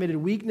God-permitted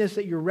weakness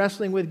that you're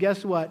wrestling with,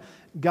 guess what?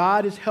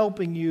 God is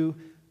helping you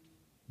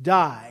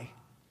die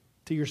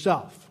to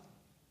yourself.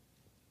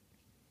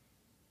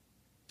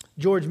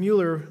 George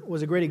Mueller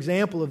was a great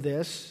example of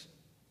this.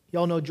 You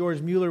all know George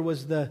Mueller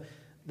was the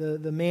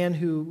man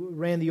who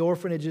ran the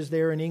orphanages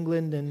there in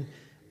England and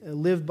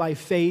lived by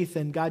faith,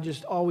 and God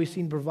just always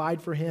seemed to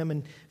provide for him.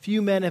 And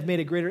few men have made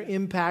a greater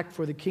impact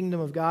for the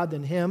kingdom of God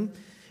than him.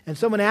 And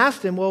someone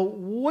asked him, well,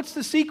 what's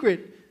the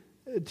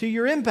secret to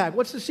your impact?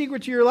 What's the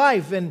secret to your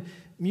life? And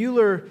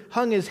Mueller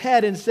hung his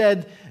head and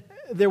said,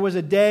 there was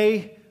a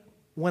day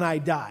when I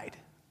died.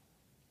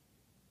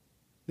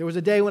 There was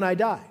a day when I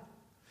died.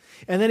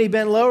 And then he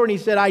bent lower and he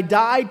said, I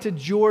died to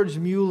George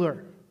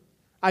Mueller.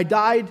 I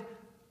died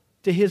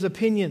to his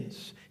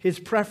opinions, his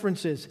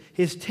preferences,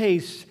 his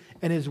tastes,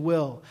 and his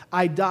will.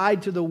 I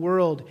died to the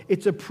world,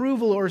 its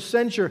approval or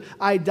censure.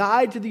 I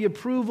died to the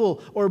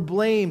approval or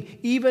blame,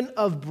 even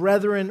of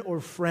brethren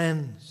or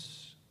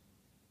friends.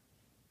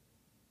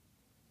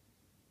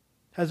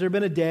 Has there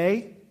been a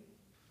day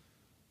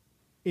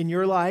in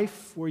your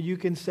life where you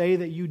can say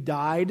that you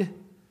died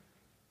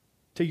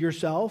to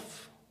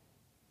yourself?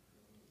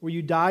 Where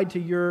you died to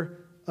your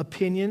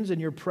opinions and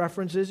your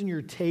preferences and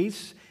your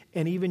tastes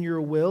and even your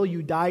will?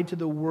 You died to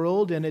the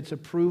world and its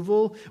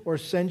approval or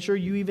censure.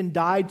 You even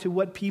died to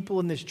what people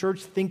in this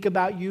church think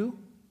about you.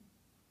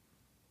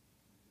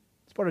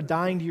 It's part of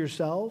dying to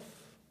yourself.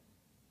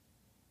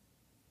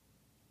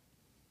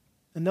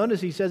 And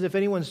notice he says, if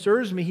anyone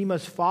serves me, he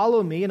must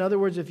follow me. In other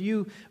words, if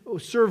you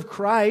serve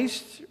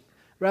Christ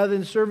rather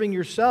than serving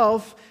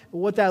yourself,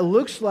 what that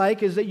looks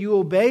like is that you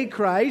obey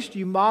Christ,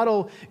 you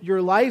model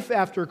your life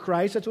after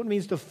Christ. That's what it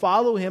means to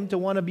follow Him, to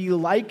want to be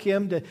like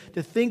Him, to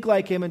think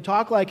like Him, and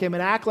talk like Him,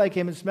 and act like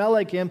Him, and smell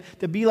like Him,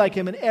 to be like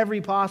Him in every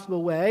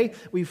possible way.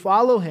 We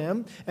follow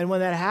Him, and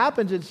when that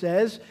happens, it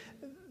says,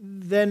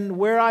 then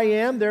where I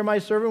am, there my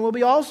servant will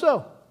be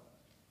also.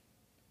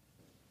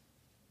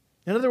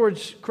 In other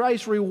words,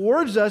 Christ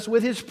rewards us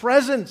with His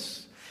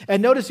presence.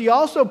 And notice He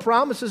also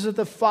promises that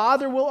the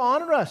Father will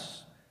honor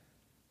us.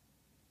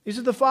 He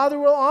said the Father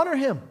will honor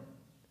Him.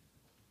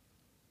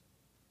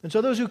 And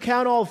so those who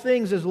count all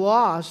things as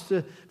lost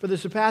for the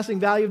surpassing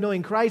value of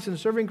knowing Christ and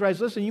serving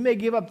Christ, listen, you may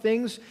give up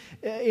things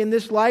in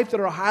this life that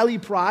are highly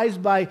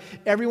prized by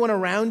everyone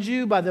around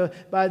you,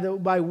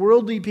 by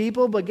worldly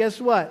people, but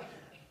guess what?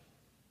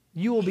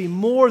 You will be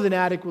more than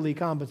adequately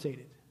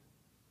compensated.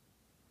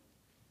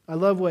 I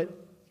love what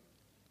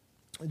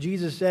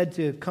Jesus said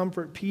to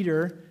comfort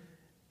Peter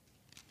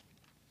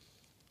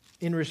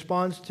in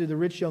response to the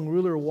rich young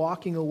ruler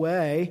walking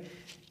away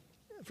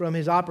from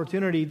his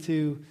opportunity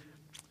to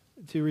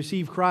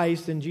receive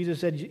Christ. And Jesus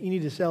said, you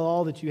need to sell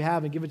all that you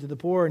have and give it to the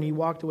poor. And he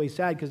walked away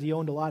sad because he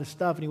owned a lot of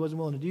stuff and he wasn't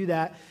willing to do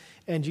that.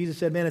 And Jesus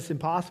said, man, it's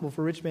impossible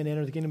for a rich man to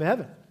enter the kingdom of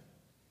heaven.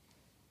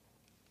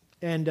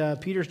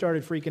 And Peter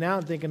started freaking out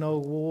and thinking, oh,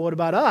 well, what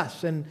about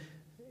us? And,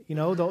 you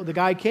know, the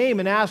guy came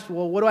and asked,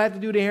 well, what do I have to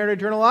do to inherit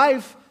eternal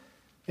life?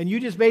 And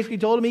you just basically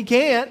told him he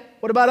can't.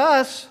 What about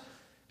us?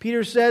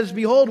 Peter says,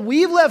 behold,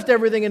 we've left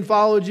everything and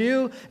followed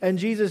you. And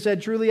Jesus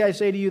said, truly I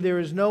say to you, there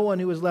is no one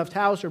who has left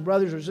house or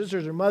brothers or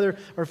sisters or mother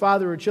or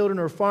father or children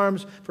or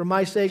farms for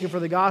my sake and for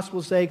the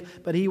gospel's sake,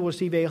 but he will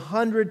receive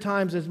 100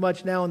 times as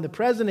much now in the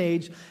present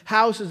age,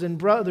 houses and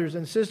brothers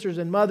and sisters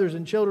and mothers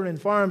and children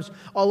and farms,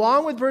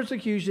 along with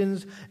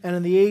persecutions, and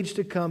in the age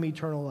to come,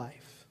 eternal life.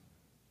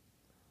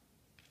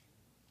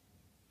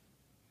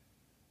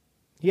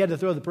 He had to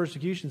throw the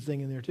persecutions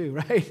thing in there too,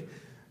 right?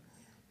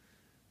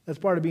 That's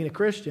part of being a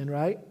Christian,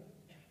 right?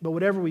 But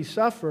whatever we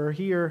suffer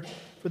here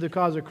for the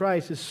cause of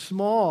Christ is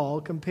small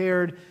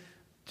compared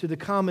to the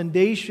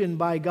commendation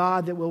by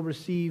God that we'll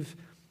receive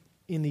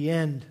in the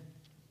end.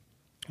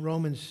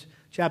 Romans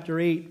chapter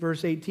 8,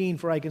 verse 18,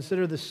 for I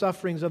consider the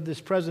sufferings of this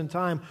present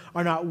time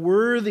are not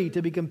worthy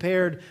to be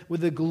compared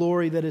with the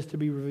glory that is to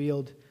be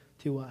revealed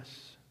to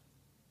us.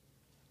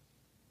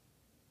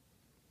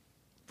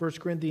 1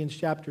 Corinthians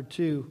chapter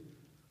 2,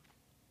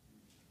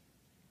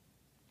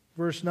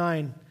 verse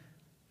 9,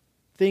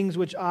 things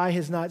which eye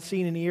has not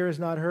seen and ear has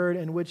not heard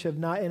and which have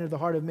not entered the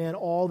heart of man,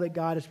 all that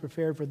God has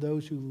prepared for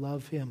those who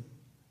love Him.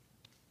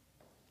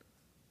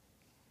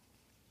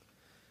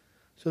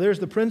 So there's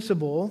the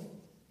principle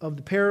of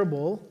the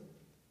parable,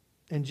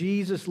 and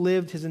Jesus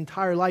lived His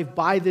entire life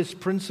by this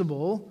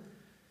principle.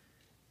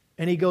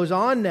 And He goes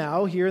on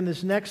now here in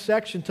this next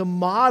section to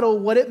model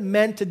what it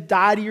meant to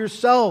die to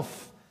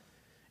yourself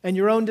and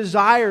your own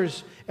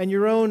desires and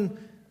your own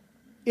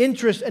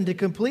interests and to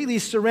completely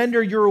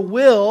surrender your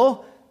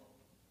will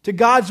to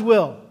God's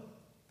will.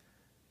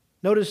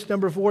 Notice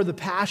number 4, the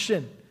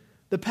passion.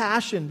 The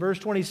passion, verse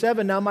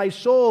 27, now my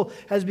soul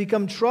has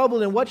become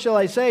troubled, and what shall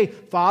I say?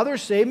 Father,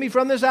 save me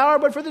from this hour,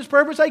 but for this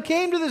purpose I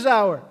came to this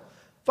hour.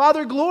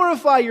 Father,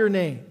 glorify your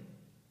name.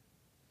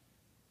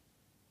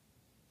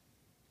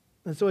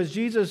 And so as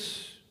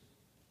Jesus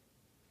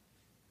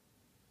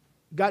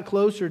got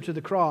closer to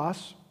the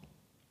cross,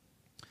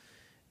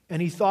 and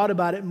he thought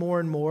about it more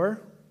and more,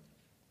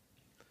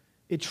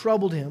 it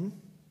troubled him.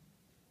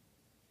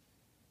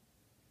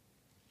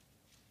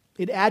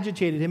 It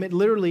agitated him. It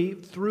literally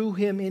threw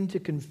him into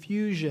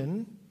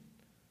confusion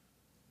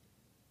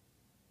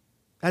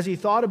as he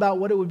thought about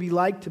what it would be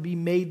like to be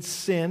made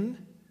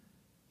sin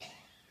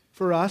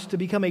for us, to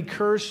become a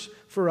curse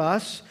for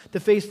us, to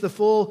face the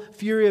full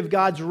fury of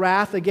God's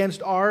wrath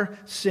against our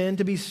sin,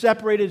 to be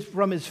separated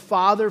from His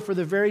Father for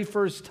the very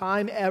first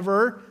time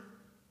ever.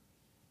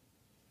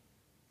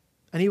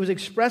 And he was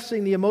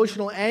expressing the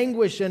emotional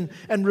anguish and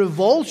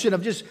revulsion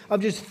of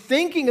just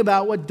thinking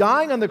about what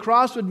dying on the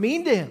cross would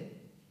mean to him.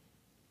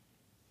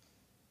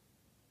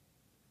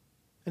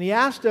 And he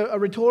asked a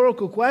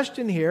rhetorical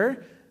question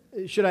here.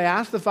 Should I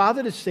ask the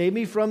Father to save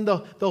me from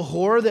the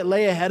horror that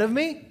lay ahead of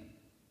me?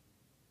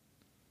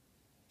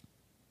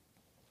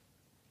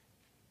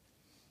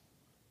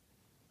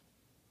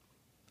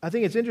 I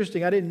think it's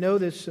interesting. I didn't know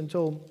this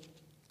until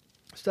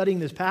studying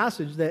this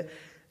passage,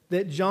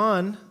 that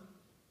John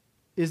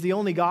is the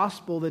only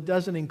gospel that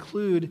doesn't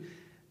include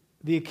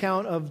the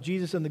account of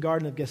Jesus in the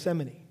Garden of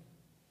Gethsemane.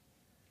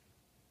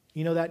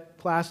 You know that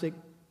classic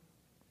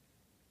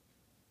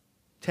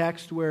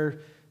text where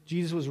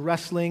Jesus was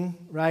wrestling,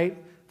 right?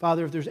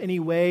 Father, if there's any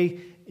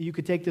way you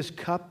could take this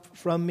cup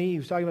from me. He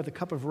was talking about the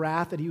cup of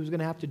wrath that he was going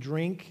to have to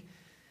drink.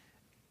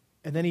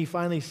 And then he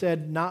finally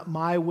said, not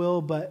my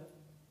will, but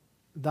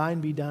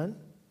thine be done.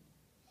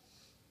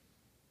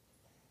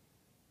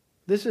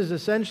 This is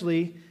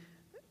essentially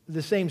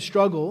the same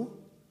struggle.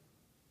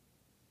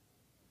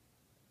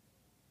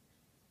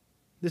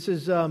 This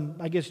is,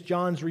 I guess,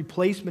 John's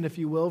replacement, if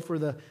you will, for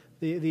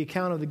the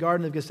account of the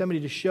Garden of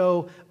Gethsemane to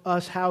show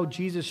us how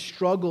Jesus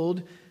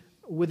struggled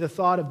with the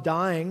thought of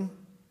dying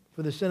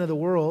for the sin of the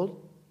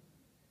world.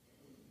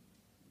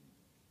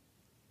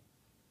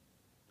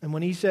 And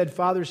when he said,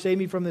 Father, save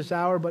me from this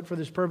hour, but for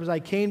this purpose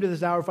I came to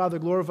this hour, Father,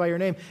 glorify your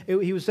name.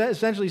 He was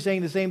essentially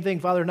saying the same thing,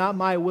 Father, not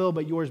my will,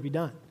 but yours be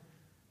done.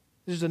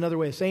 This is another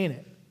way of saying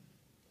it.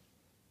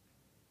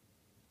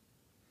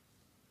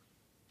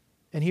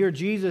 And here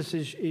Jesus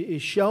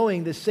is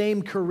showing the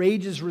same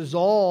courageous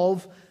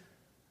resolve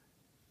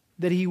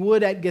that he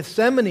would at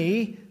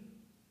Gethsemane,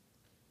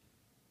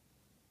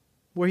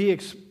 where he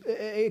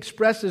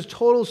expresses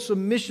total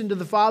submission to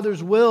the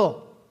Father's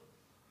will.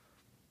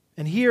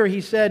 And here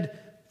he said,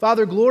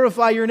 Father,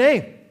 glorify your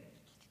name.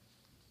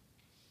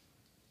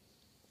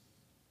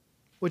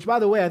 Which, by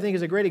the way, I think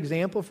is a great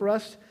example for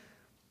us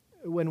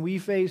when we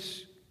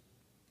face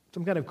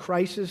some kind of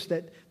crisis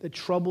that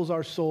troubles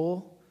our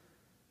soul,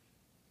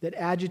 that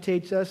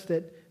agitates us,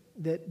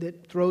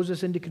 that throws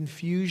us into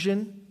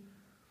confusion,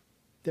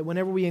 that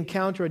whenever we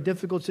encounter a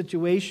difficult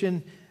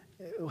situation,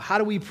 how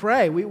do we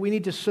pray? We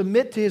need to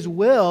submit to His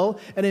will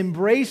and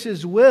embrace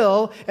His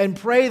will and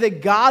pray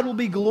that God will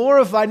be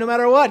glorified no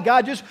matter what.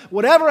 God, just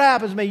whatever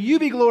happens, may you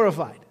be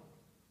glorified.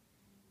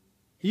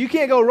 You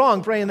can't go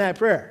wrong praying that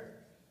prayer.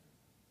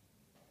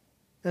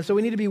 And so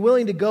we need to be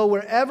willing to go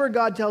wherever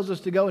God tells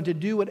us to go and to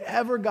do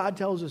whatever God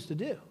tells us to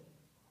do.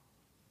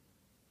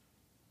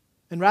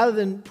 And rather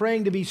than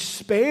praying to be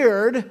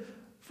spared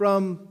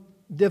from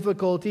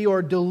difficulty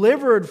or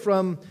delivered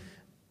from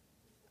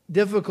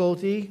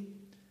difficulty,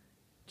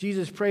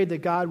 Jesus prayed that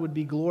God would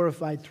be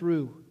glorified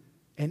through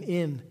and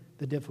in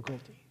the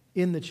difficulty,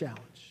 in the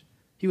challenge.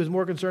 He was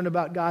more concerned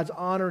about God's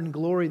honor and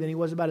glory than he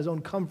was about his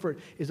own comfort,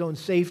 his own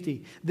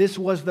safety. This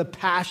was the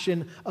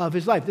passion of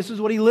his life. This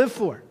is what he lived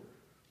for,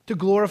 to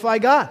glorify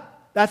God.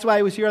 That's why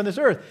he was here on this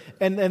earth.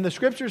 And the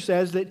scripture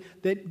says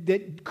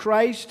that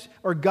Christ,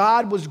 or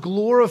God, was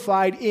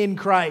glorified in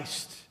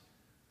Christ.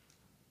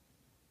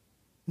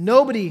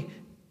 Nobody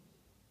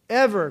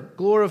ever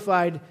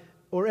glorified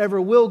or ever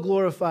will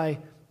glorify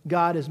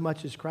God as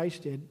much as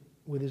Christ did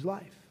with his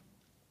life.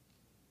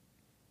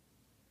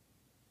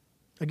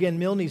 Again,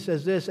 Milne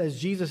says this, as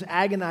Jesus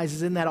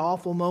agonizes in that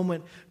awful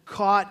moment,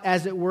 caught,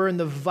 as it were, in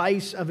the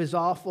vice of his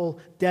awful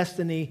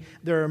destiny,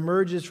 there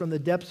emerges from the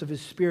depths of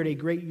his spirit a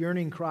great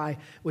yearning cry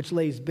which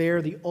lays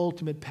bare the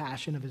ultimate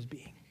passion of his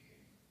being.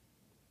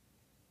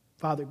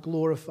 Father,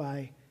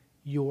 glorify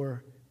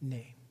your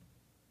name.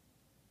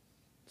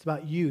 It's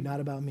about you, not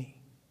about me.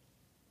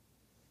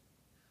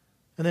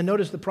 And then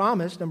notice the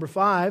promise, number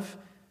 5,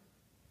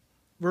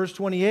 verse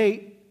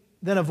 28,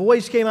 then a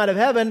voice came out of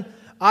heaven,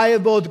 I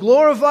have both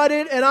glorified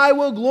it and I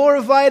will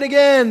glorify it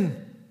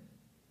again.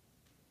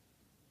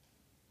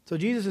 So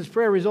Jesus'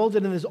 prayer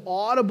resulted in this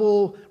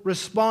audible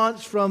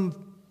response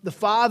from the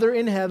Father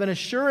in heaven,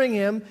 assuring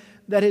him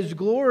that his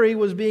glory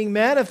was being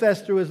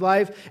manifest through his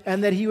life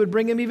and that he would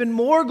bring him even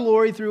more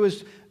glory through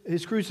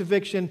his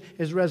crucifixion,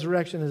 his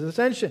resurrection, his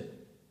ascension.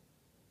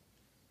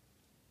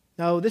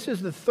 Now, this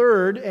is the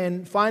third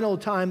and final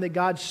time that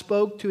God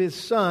spoke to his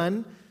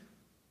Son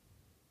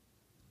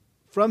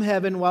from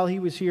heaven while he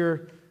was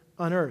here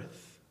on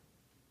earth.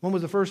 When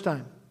was the first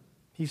time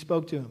he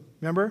spoke to him?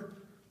 Remember?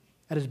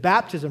 At his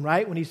baptism,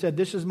 right? When he said,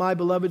 this is my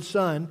beloved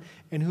Son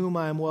in whom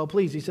I am well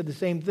pleased. He said the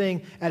same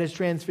thing at his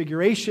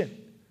transfiguration.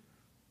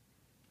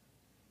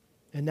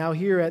 And now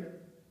here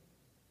at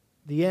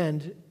the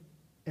end,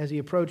 as he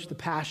approached the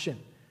passion,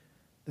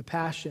 the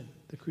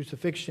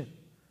crucifixion.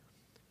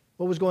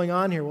 What was going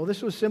on here? Well,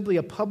 this was simply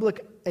a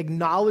public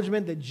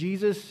acknowledgement that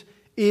Jesus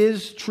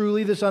is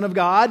truly the Son of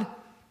God.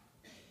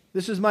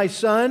 This is my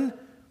Son,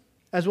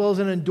 as well as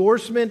an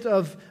endorsement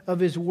of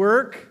his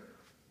work.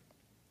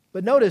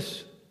 But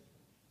notice,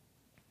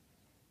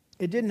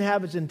 it didn't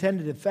have its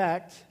intended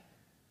effect.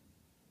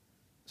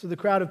 So the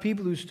crowd of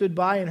people who stood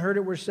by and heard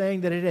it were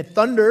saying that it had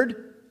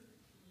thundered.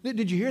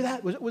 Did you hear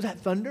that? Was that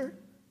thunder?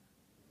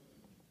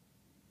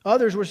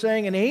 Others were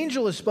saying an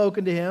angel has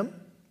spoken to him.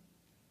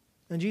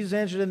 And Jesus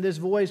answered them, this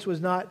voice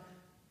has not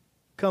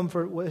come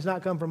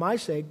for my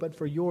sake, but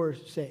for your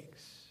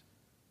sakes.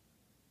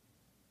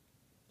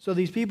 So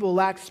these people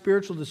lacked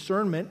spiritual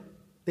discernment.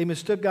 They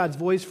mistook God's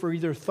voice for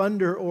either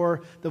thunder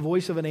or the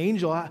voice of an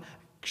angel.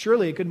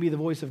 Surely it couldn't be the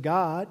voice of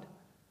God.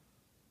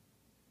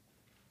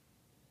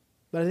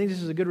 But I think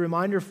this is a good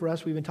reminder for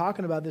us. We've been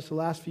talking about this the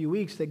last few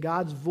weeks, that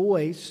God's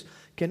voice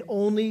can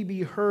only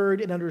be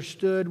heard and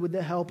understood with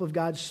the help of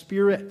God's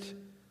Spirit.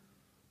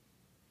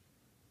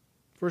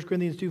 1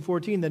 Corinthians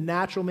 2:14, the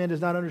natural man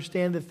does not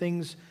understand the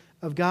things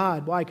of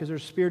God. Why? Because they're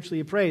spiritually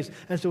appraised.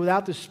 And so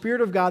without the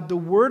Spirit of God, the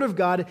Word of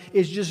God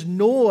is just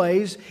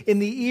noise in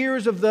the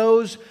ears of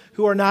those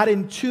who are not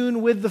in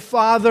tune with the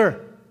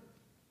Father.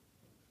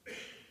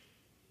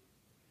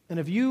 And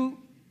if you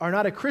are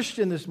not a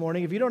Christian this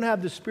morning, if you don't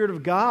have the Spirit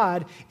of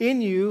God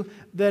in you,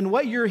 then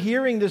what you're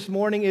hearing this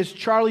morning is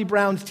Charlie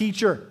Brown's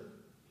teacher.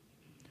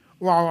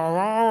 Remember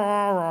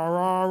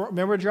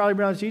Charlie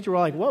Brown's teacher? We're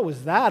like, what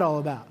was that all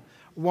about?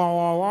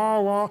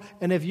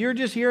 And if you're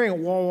just hearing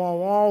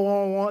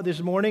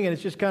this morning, and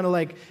it's just kind of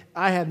like,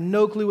 I have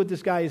no clue what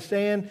this guy is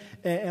saying,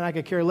 and I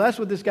could care less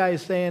what this guy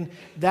is saying,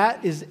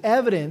 that is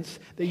evidence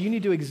that you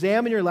need to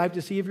examine your life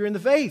to see if you're in the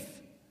faith.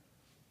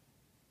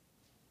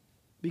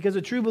 Because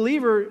a true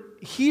believer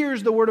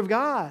hears the Word of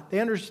God. They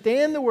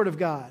understand the Word of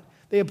God.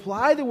 They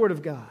apply the Word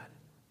of God.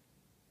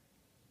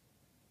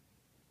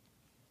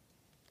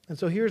 And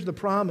so here's the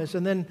promise.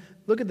 And then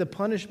look at the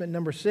punishment,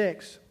 number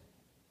 6.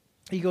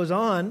 He goes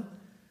on.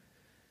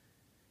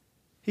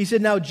 He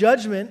said, now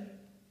judgment,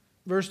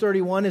 verse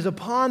 31, is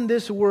upon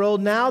this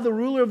world. Now the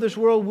ruler of this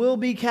world will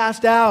be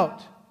cast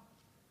out.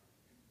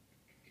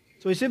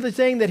 So he's simply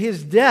saying that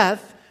his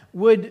death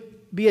would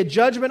be a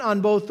judgment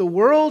on both the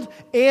world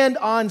and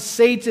on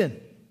Satan.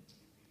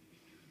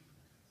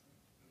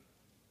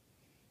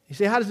 You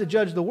say, how does it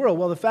judge the world?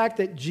 Well, the fact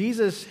that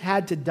Jesus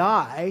had to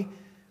die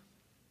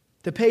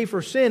to pay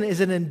for sin is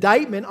an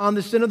indictment on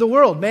the sin of the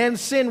world.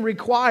 Man's sin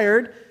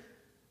required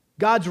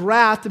God's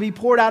wrath to be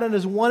poured out on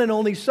His one and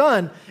only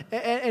Son.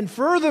 And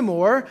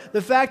furthermore,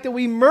 the fact that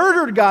we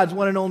murdered God's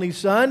one and only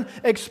Son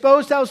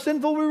exposed how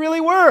sinful we really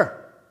were.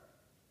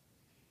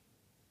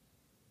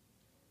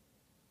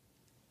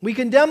 We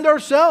condemned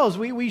ourselves.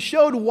 We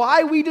showed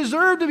why we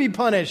deserve to be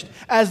punished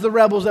as the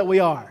rebels that we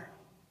are.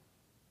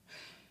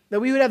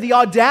 That we would have the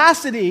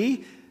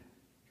audacity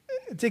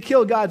to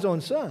kill God's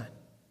own Son.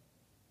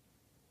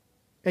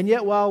 And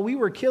yet while we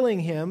were killing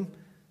Him,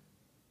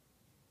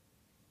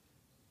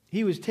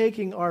 He was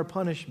taking our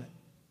punishment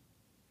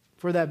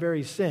for that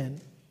very sin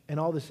and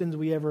all the sins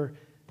we ever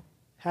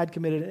had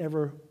committed and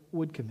ever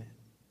would commit.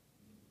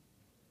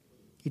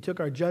 He took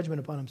our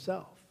judgment upon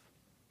Himself.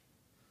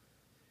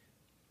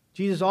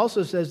 Jesus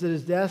also says that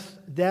His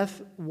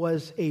death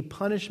was a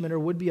punishment, or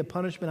would be a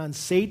punishment, on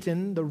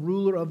Satan, the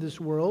ruler of this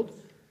world.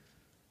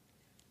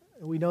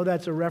 We know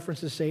that's a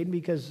reference to Satan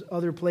because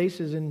other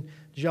places in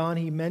John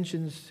He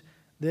mentions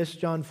this,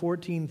 John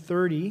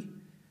 14:30.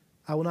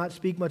 I will not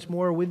speak much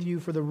more with you,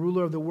 for the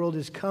ruler of the world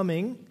is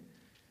coming.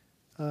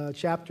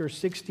 Chapter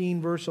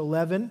 16, verse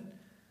 11.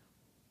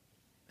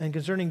 And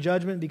concerning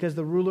judgment, because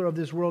the ruler of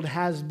this world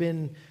has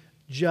been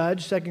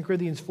judged. 2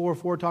 Corinthians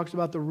 4:4 talks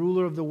about the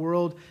ruler of the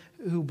world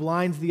who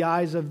blinds the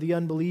eyes of the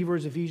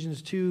unbelievers.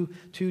 Ephesians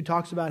 2:2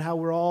 talks about how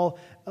we're all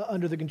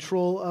under the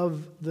control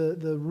of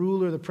the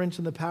ruler, the prince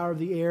and the power of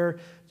the air.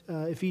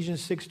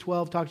 Ephesians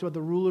 6:12 talks about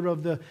the ruler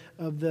of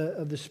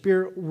the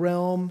spirit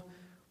realm.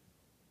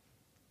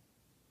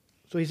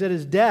 So he said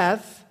his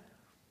death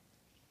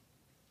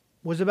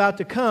was about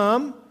to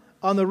come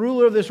on the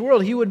ruler of this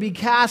world. He would be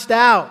cast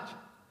out.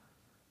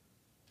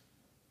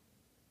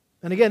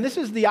 And again, this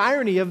is the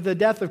irony of the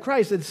death of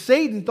Christ, that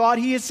Satan thought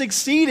he had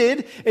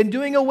succeeded in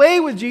doing away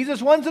with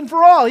Jesus once and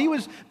for all. He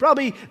was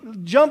probably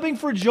jumping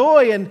for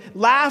joy and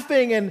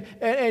laughing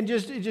and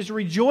just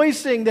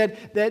rejoicing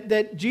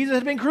that Jesus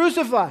had been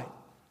crucified.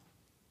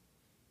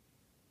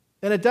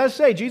 And it does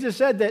say, Jesus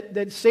said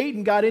that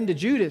Satan got into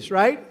Judas,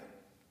 right?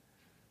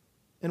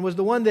 And was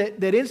the one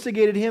that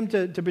instigated him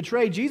to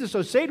betray Jesus.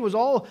 So Satan was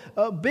all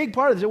a big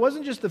part of this. It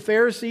wasn't just the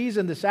Pharisees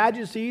and the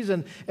Sadducees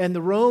and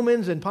the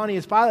Romans and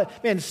Pontius Pilate.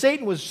 Man,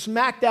 Satan was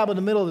smack dab in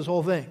the middle of this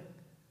whole thing.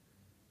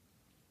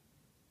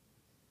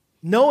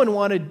 No one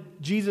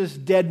wanted Jesus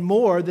dead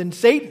more than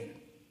Satan.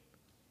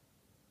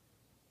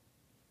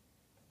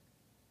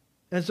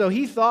 And so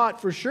he thought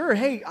for sure,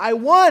 hey, I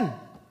won.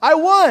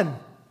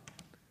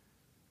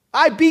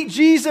 I beat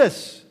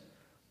Jesus.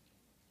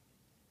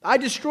 I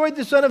destroyed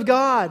the Son of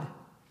God.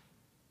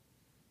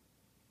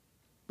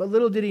 But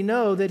little did he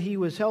know that he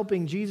was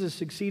helping Jesus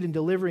succeed in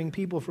delivering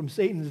people from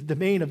Satan's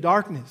domain of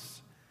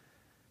darkness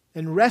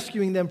and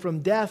rescuing them from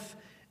death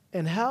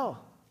and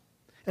hell.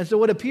 And so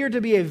what appeared to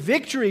be a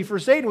victory for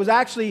Satan was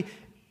actually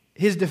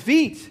his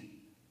defeat.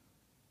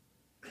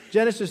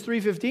 Genesis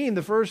 3:15,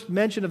 the first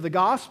mention of the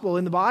gospel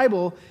in the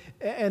Bible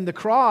and the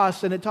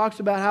cross, and it talks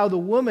about how the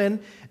woman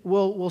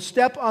will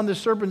step on the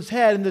serpent's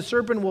head and the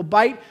serpent will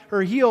bite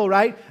her heel,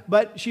 right?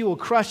 But she will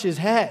crush his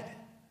head.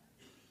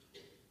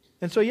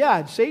 And so,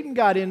 yeah, Satan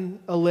got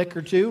in a lick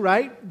or two,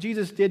 right?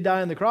 Jesus did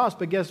die on the cross,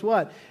 but guess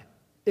what?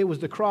 It was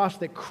the cross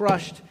that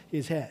crushed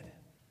his head.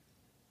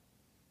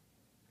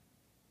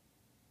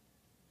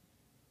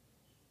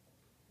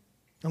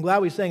 I'm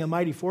glad we sang A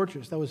Mighty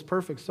Fortress. That was a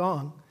perfect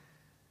song.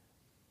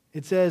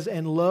 It says,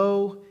 and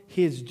lo,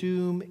 his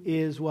doom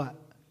is what?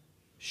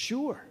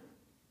 Sure.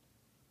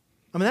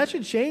 I mean, that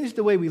should change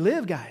the way we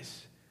live,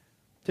 guys.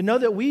 To know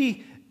that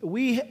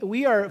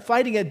we are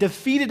fighting a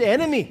defeated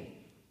enemy.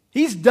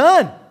 He's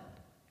done.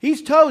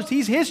 He's toast.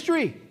 He's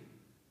history.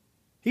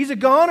 He's a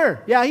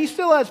goner. Yeah, he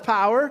still has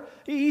power.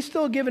 He's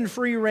still given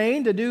free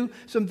rein to do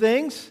some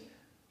things.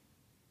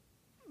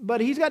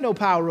 But he's got no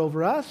power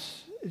over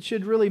us. It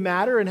should really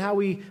matter in how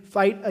we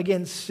fight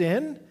against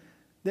sin,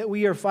 that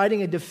we are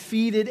fighting a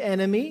defeated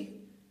enemy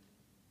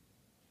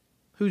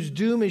whose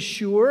doom is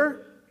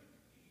sure.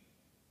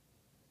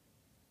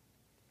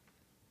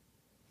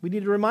 We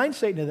need to remind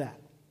Satan of that.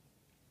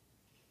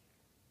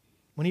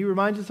 When he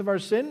reminds us of our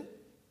sin,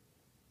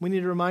 we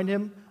need to remind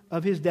him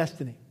of his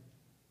destiny.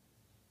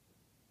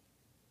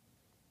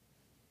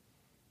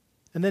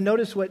 And then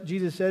notice what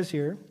Jesus says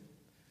here.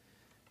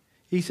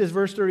 He says,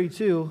 verse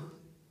 32,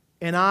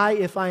 "And I,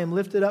 if I am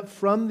lifted up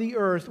from the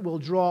earth, will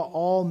draw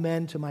all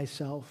men to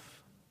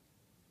myself."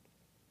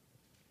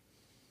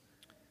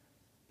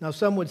 Now,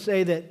 some would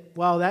say that,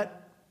 wow,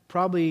 that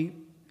probably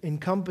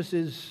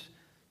encompasses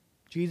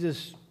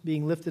Jesus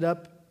being lifted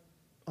up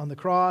on the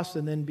cross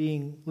and then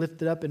being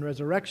lifted up in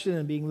resurrection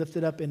and being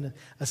lifted up in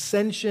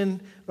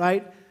ascension,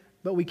 right?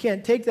 But we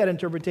can't take that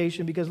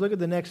interpretation because look at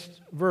the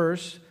next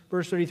verse,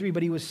 verse 33.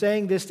 "But he was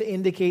saying this to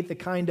indicate the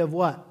kind of"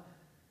 what?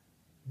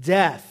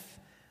 "Death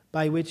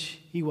by which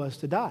he was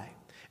to die."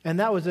 And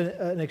that was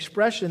an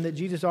expression that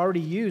Jesus already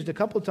used a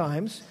couple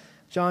times.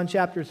 John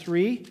chapter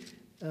 3,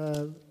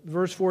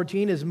 verse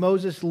 14, "As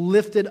Moses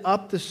lifted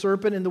up the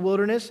serpent in the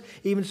wilderness,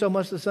 even so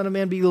must the Son of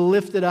Man be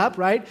lifted up,"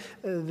 right?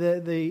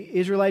 The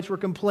Israelites were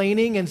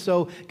complaining, and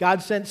so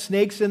God sent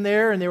snakes in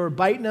there, and they were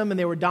biting them, and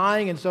they were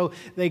dying, and so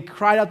they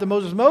cried out to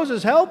Moses,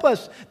 "Moses, help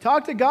us!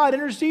 Talk to God,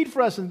 intercede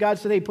for us." And God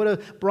said, "Hey, put a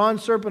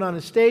bronze serpent on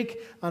a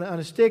stick,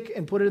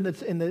 and put it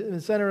in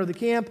the center of the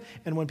camp,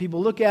 and when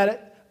people look at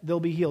it, they'll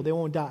be healed. They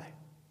won't die."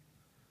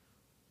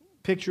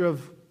 Picture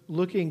of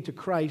looking to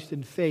Christ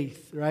in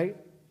faith, right?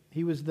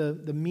 He was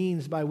the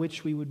means by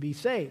which we would be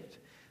saved.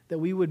 That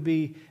we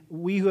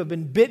who have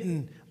been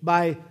bitten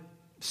by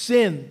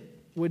sin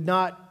would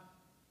not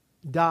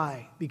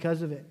die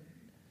because of it.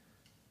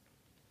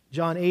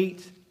 John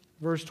 8,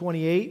 verse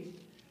 28.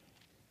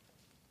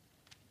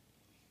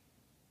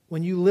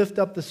 "When you lift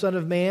up the Son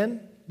of Man,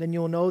 then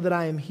you'll know that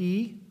I am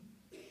He."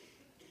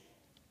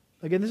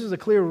 Again, this is a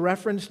clear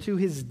reference to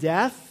His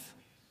death.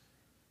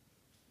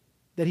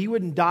 That He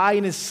wouldn't die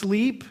in His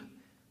sleep.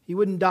 He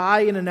wouldn't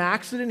die in an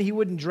accident. He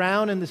wouldn't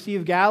drown in the Sea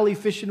of Galilee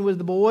fishing with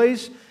the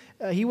boys.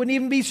 He wouldn't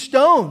even be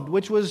stoned,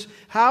 which was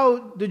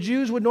how the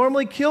Jews would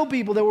normally kill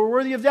people that were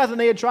worthy of death. And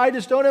they had tried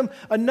to stone him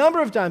a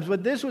number of times.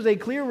 But this was a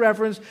clear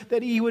reference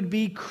that he would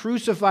be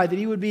crucified, that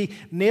he would be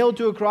nailed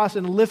to a cross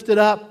and lifted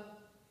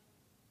up.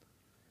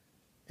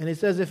 And it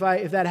says, if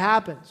that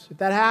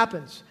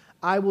happens,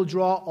 I will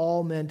draw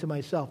all men to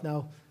myself.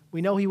 Now,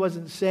 we know he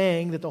wasn't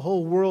saying that the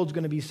whole world's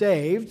going to be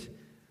saved.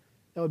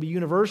 That would be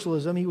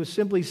universalism. He was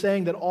simply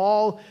saying that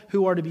all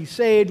who are to be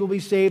saved will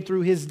be saved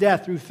through his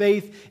death, through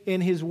faith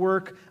in his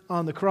work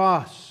on the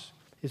cross,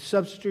 his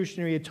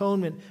substitutionary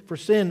atonement for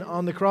sin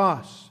on the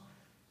cross.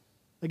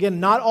 Again,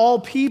 not all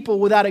people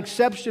without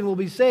exception will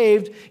be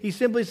saved. He's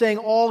simply saying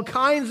all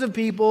kinds of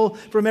people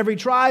from every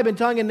tribe and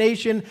tongue and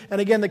nation. And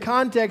again, the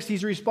context,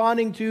 he's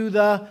responding to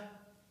the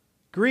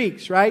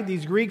Greeks, right?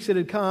 These Greeks that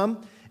had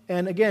come.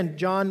 And again,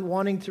 John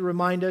wanting to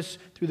remind us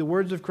through the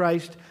words of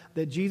Christ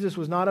that Jesus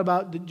was not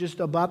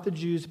just about the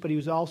Jews, but he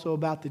was also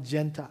about the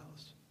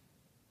Gentiles.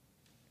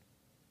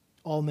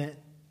 All men.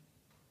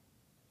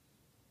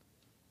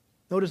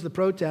 Notice the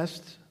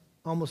protest,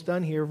 almost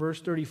done here,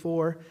 verse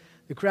 34.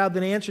 "The crowd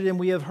then answered him,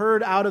 'We have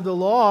heard out of the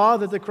law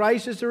that the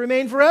Christ is to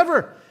remain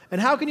forever.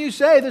 And how can you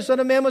say the Son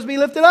of Man must be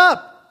lifted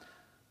up?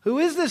 Who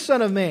is this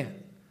Son of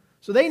Man?'"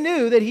 So they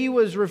knew that he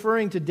was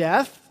referring to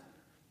death.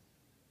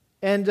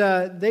 And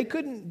they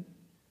couldn't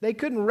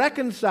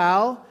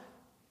reconcile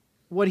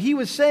what he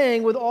was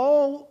saying with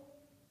all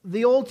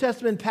the Old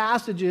Testament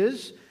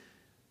passages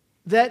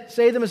that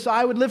say the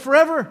Messiah would live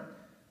forever.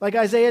 Like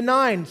Isaiah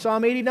 9,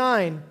 Psalm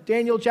 89,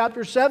 Daniel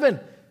chapter 7.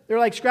 They're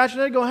like scratching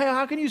their head going, "Hey,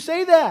 how can you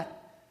say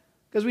that?"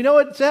 Because we know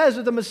it says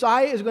that the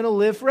Messiah is going to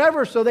live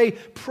forever. So they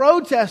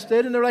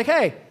protested and they're like,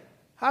 "Hey,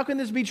 how can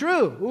this be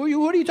true?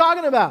 What are you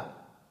talking about?"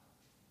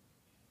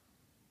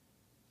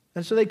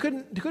 And so they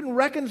couldn't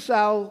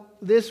reconcile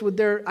this with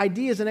their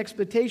ideas and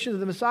expectations of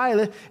the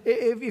Messiah.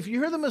 If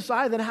you're the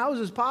Messiah, then how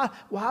is it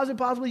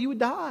possible you would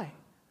die?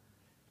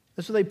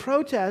 And so they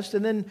protest,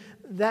 and then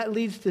that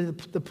leads to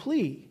the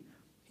plea.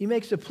 He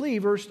makes a plea,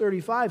 verse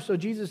 35. "So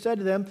Jesus said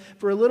to them,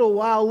 'For a little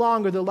while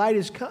longer the light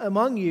is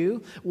among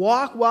you.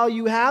 Walk while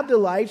you have the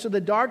light, so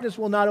that darkness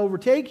will not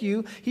overtake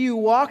you. He who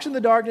walks in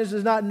the darkness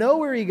does not know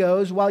where he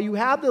goes. While you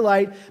have the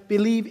light,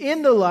 believe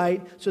in the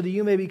light, so that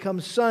you may become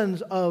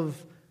sons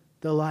of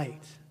the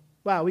light.'"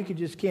 Wow, we could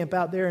just camp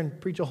out there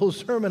and preach a whole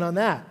sermon on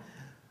that.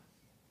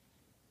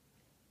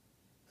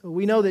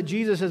 We know that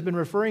Jesus has been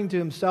referring to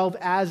himself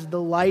as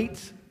the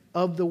light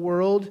of the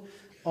world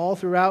all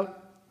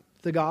throughout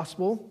the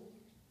gospel.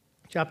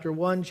 Chapter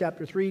 1,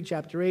 chapter 3,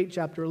 chapter 8,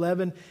 chapter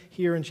 11,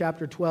 here in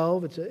chapter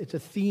 12. It's a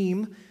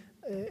theme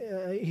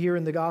here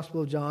in the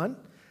Gospel of John.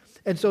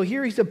 And so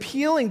here he's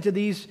appealing to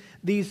these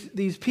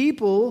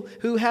people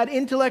who had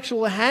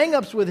intellectual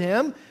hang-ups with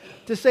him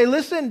to say,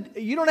 listen,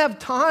 you don't have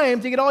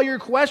time to get all your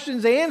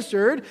questions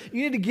answered.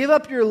 You need to give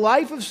up your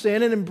life of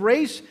sin and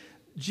embrace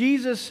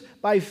Jesus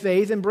by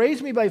faith.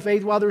 Embrace me by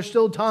faith while there's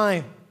still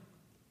time.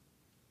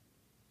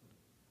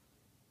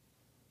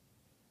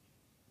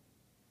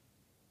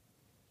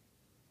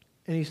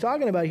 And he's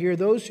talking about here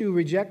those who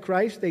reject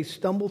Christ, they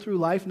stumble through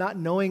life not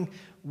knowing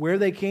where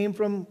they came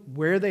from,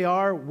 where they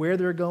are, where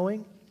they're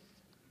going.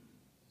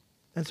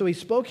 And so he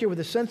spoke here with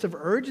a sense of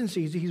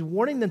urgency. He's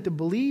warning them to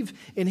believe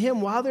in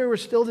him while there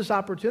was still this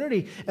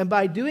opportunity. And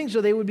by doing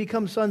so, they would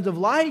become sons of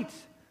light.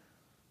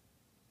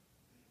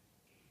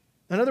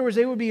 In other words,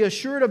 they would be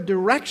assured of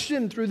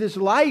direction through this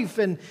life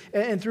and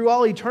through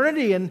all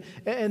eternity.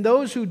 And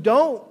those who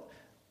don't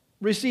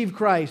receive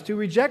Christ, who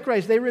reject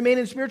Christ, they remain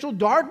in spiritual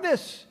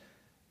darkness.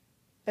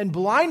 And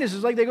blindness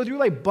is like they go through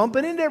like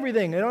bumping into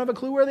everything. They don't have a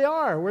clue where they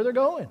are, where they're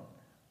going.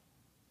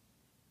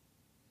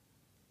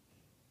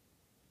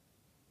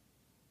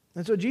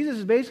 And so Jesus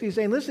is basically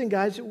saying, listen,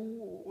 guys,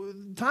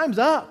 time's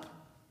up.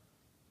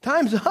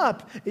 Time's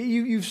up.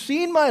 You've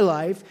seen my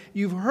life.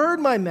 You've heard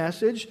my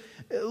message.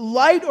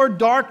 Light or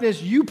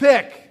darkness, you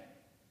pick.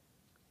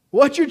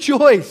 What's your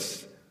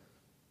choice?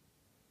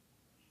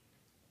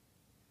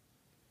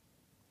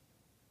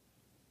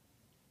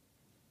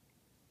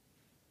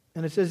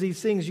 And it says these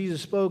things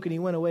Jesus spoke, and he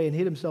went away and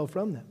hid himself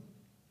from them,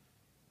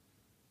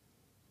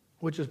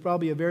 which was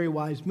probably a very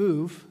wise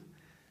move,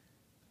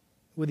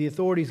 with the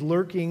authorities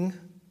looking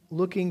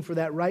for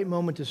that right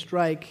moment to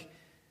strike.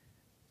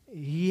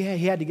 He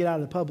had to get out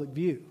of the public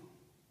view.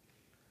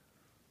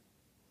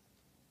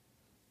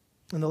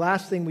 And the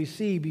last thing we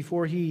see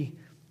before he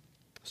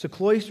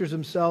sequesters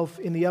himself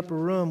in the upper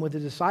room with the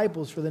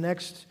disciples for the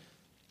next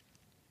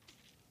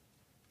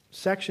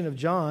section of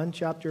John,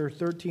 chapter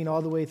 13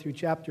 all the way through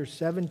chapter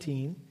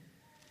 17,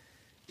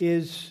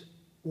 is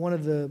one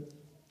of the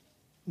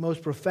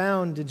most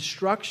profound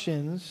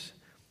instructions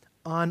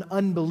on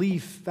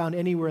unbelief found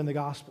anywhere in the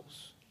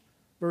Gospels.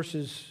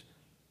 Verses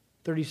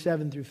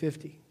 37 through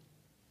 50.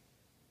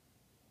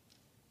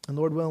 And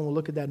Lord willing, we'll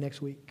look at that next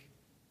week.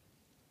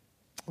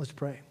 Let's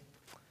pray.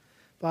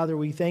 Father,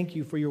 we thank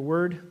you for your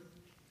word.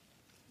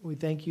 We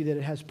thank you that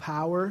it has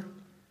power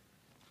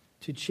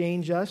to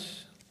change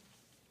us,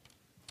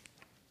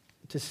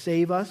 to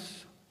save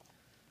us,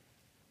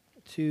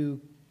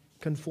 to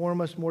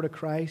conform us more to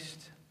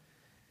Christ.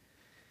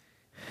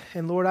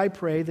 And Lord, I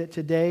pray that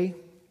today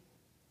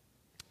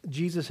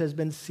Jesus has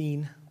been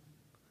seen.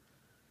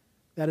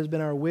 That has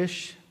been our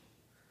wish,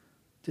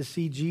 to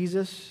see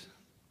Jesus,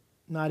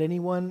 not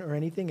anyone or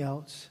anything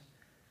else.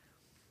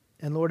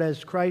 And Lord,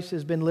 as Christ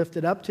has been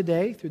lifted up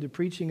today through the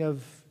preaching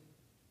of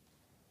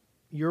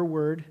your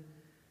word,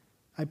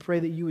 I pray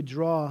that you would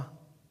draw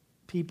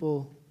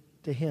people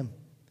to him,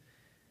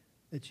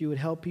 that you would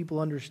help people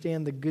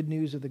understand the good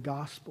news of the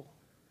gospel,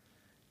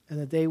 and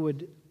that they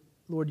would,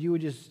 Lord, you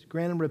would just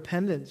grant them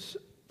repentance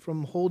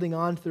from holding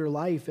on to their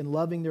life and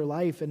loving their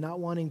life and not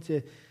wanting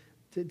to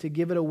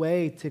give it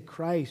away to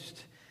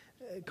Christ.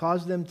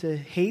 Cause them to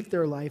hate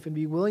their life and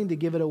be willing to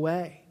give it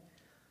away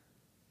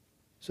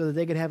so that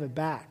they could have it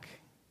back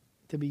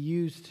to be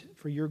used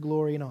for your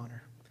glory and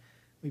honor.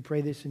 We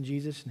pray this in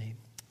Jesus' name.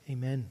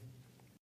 Amen.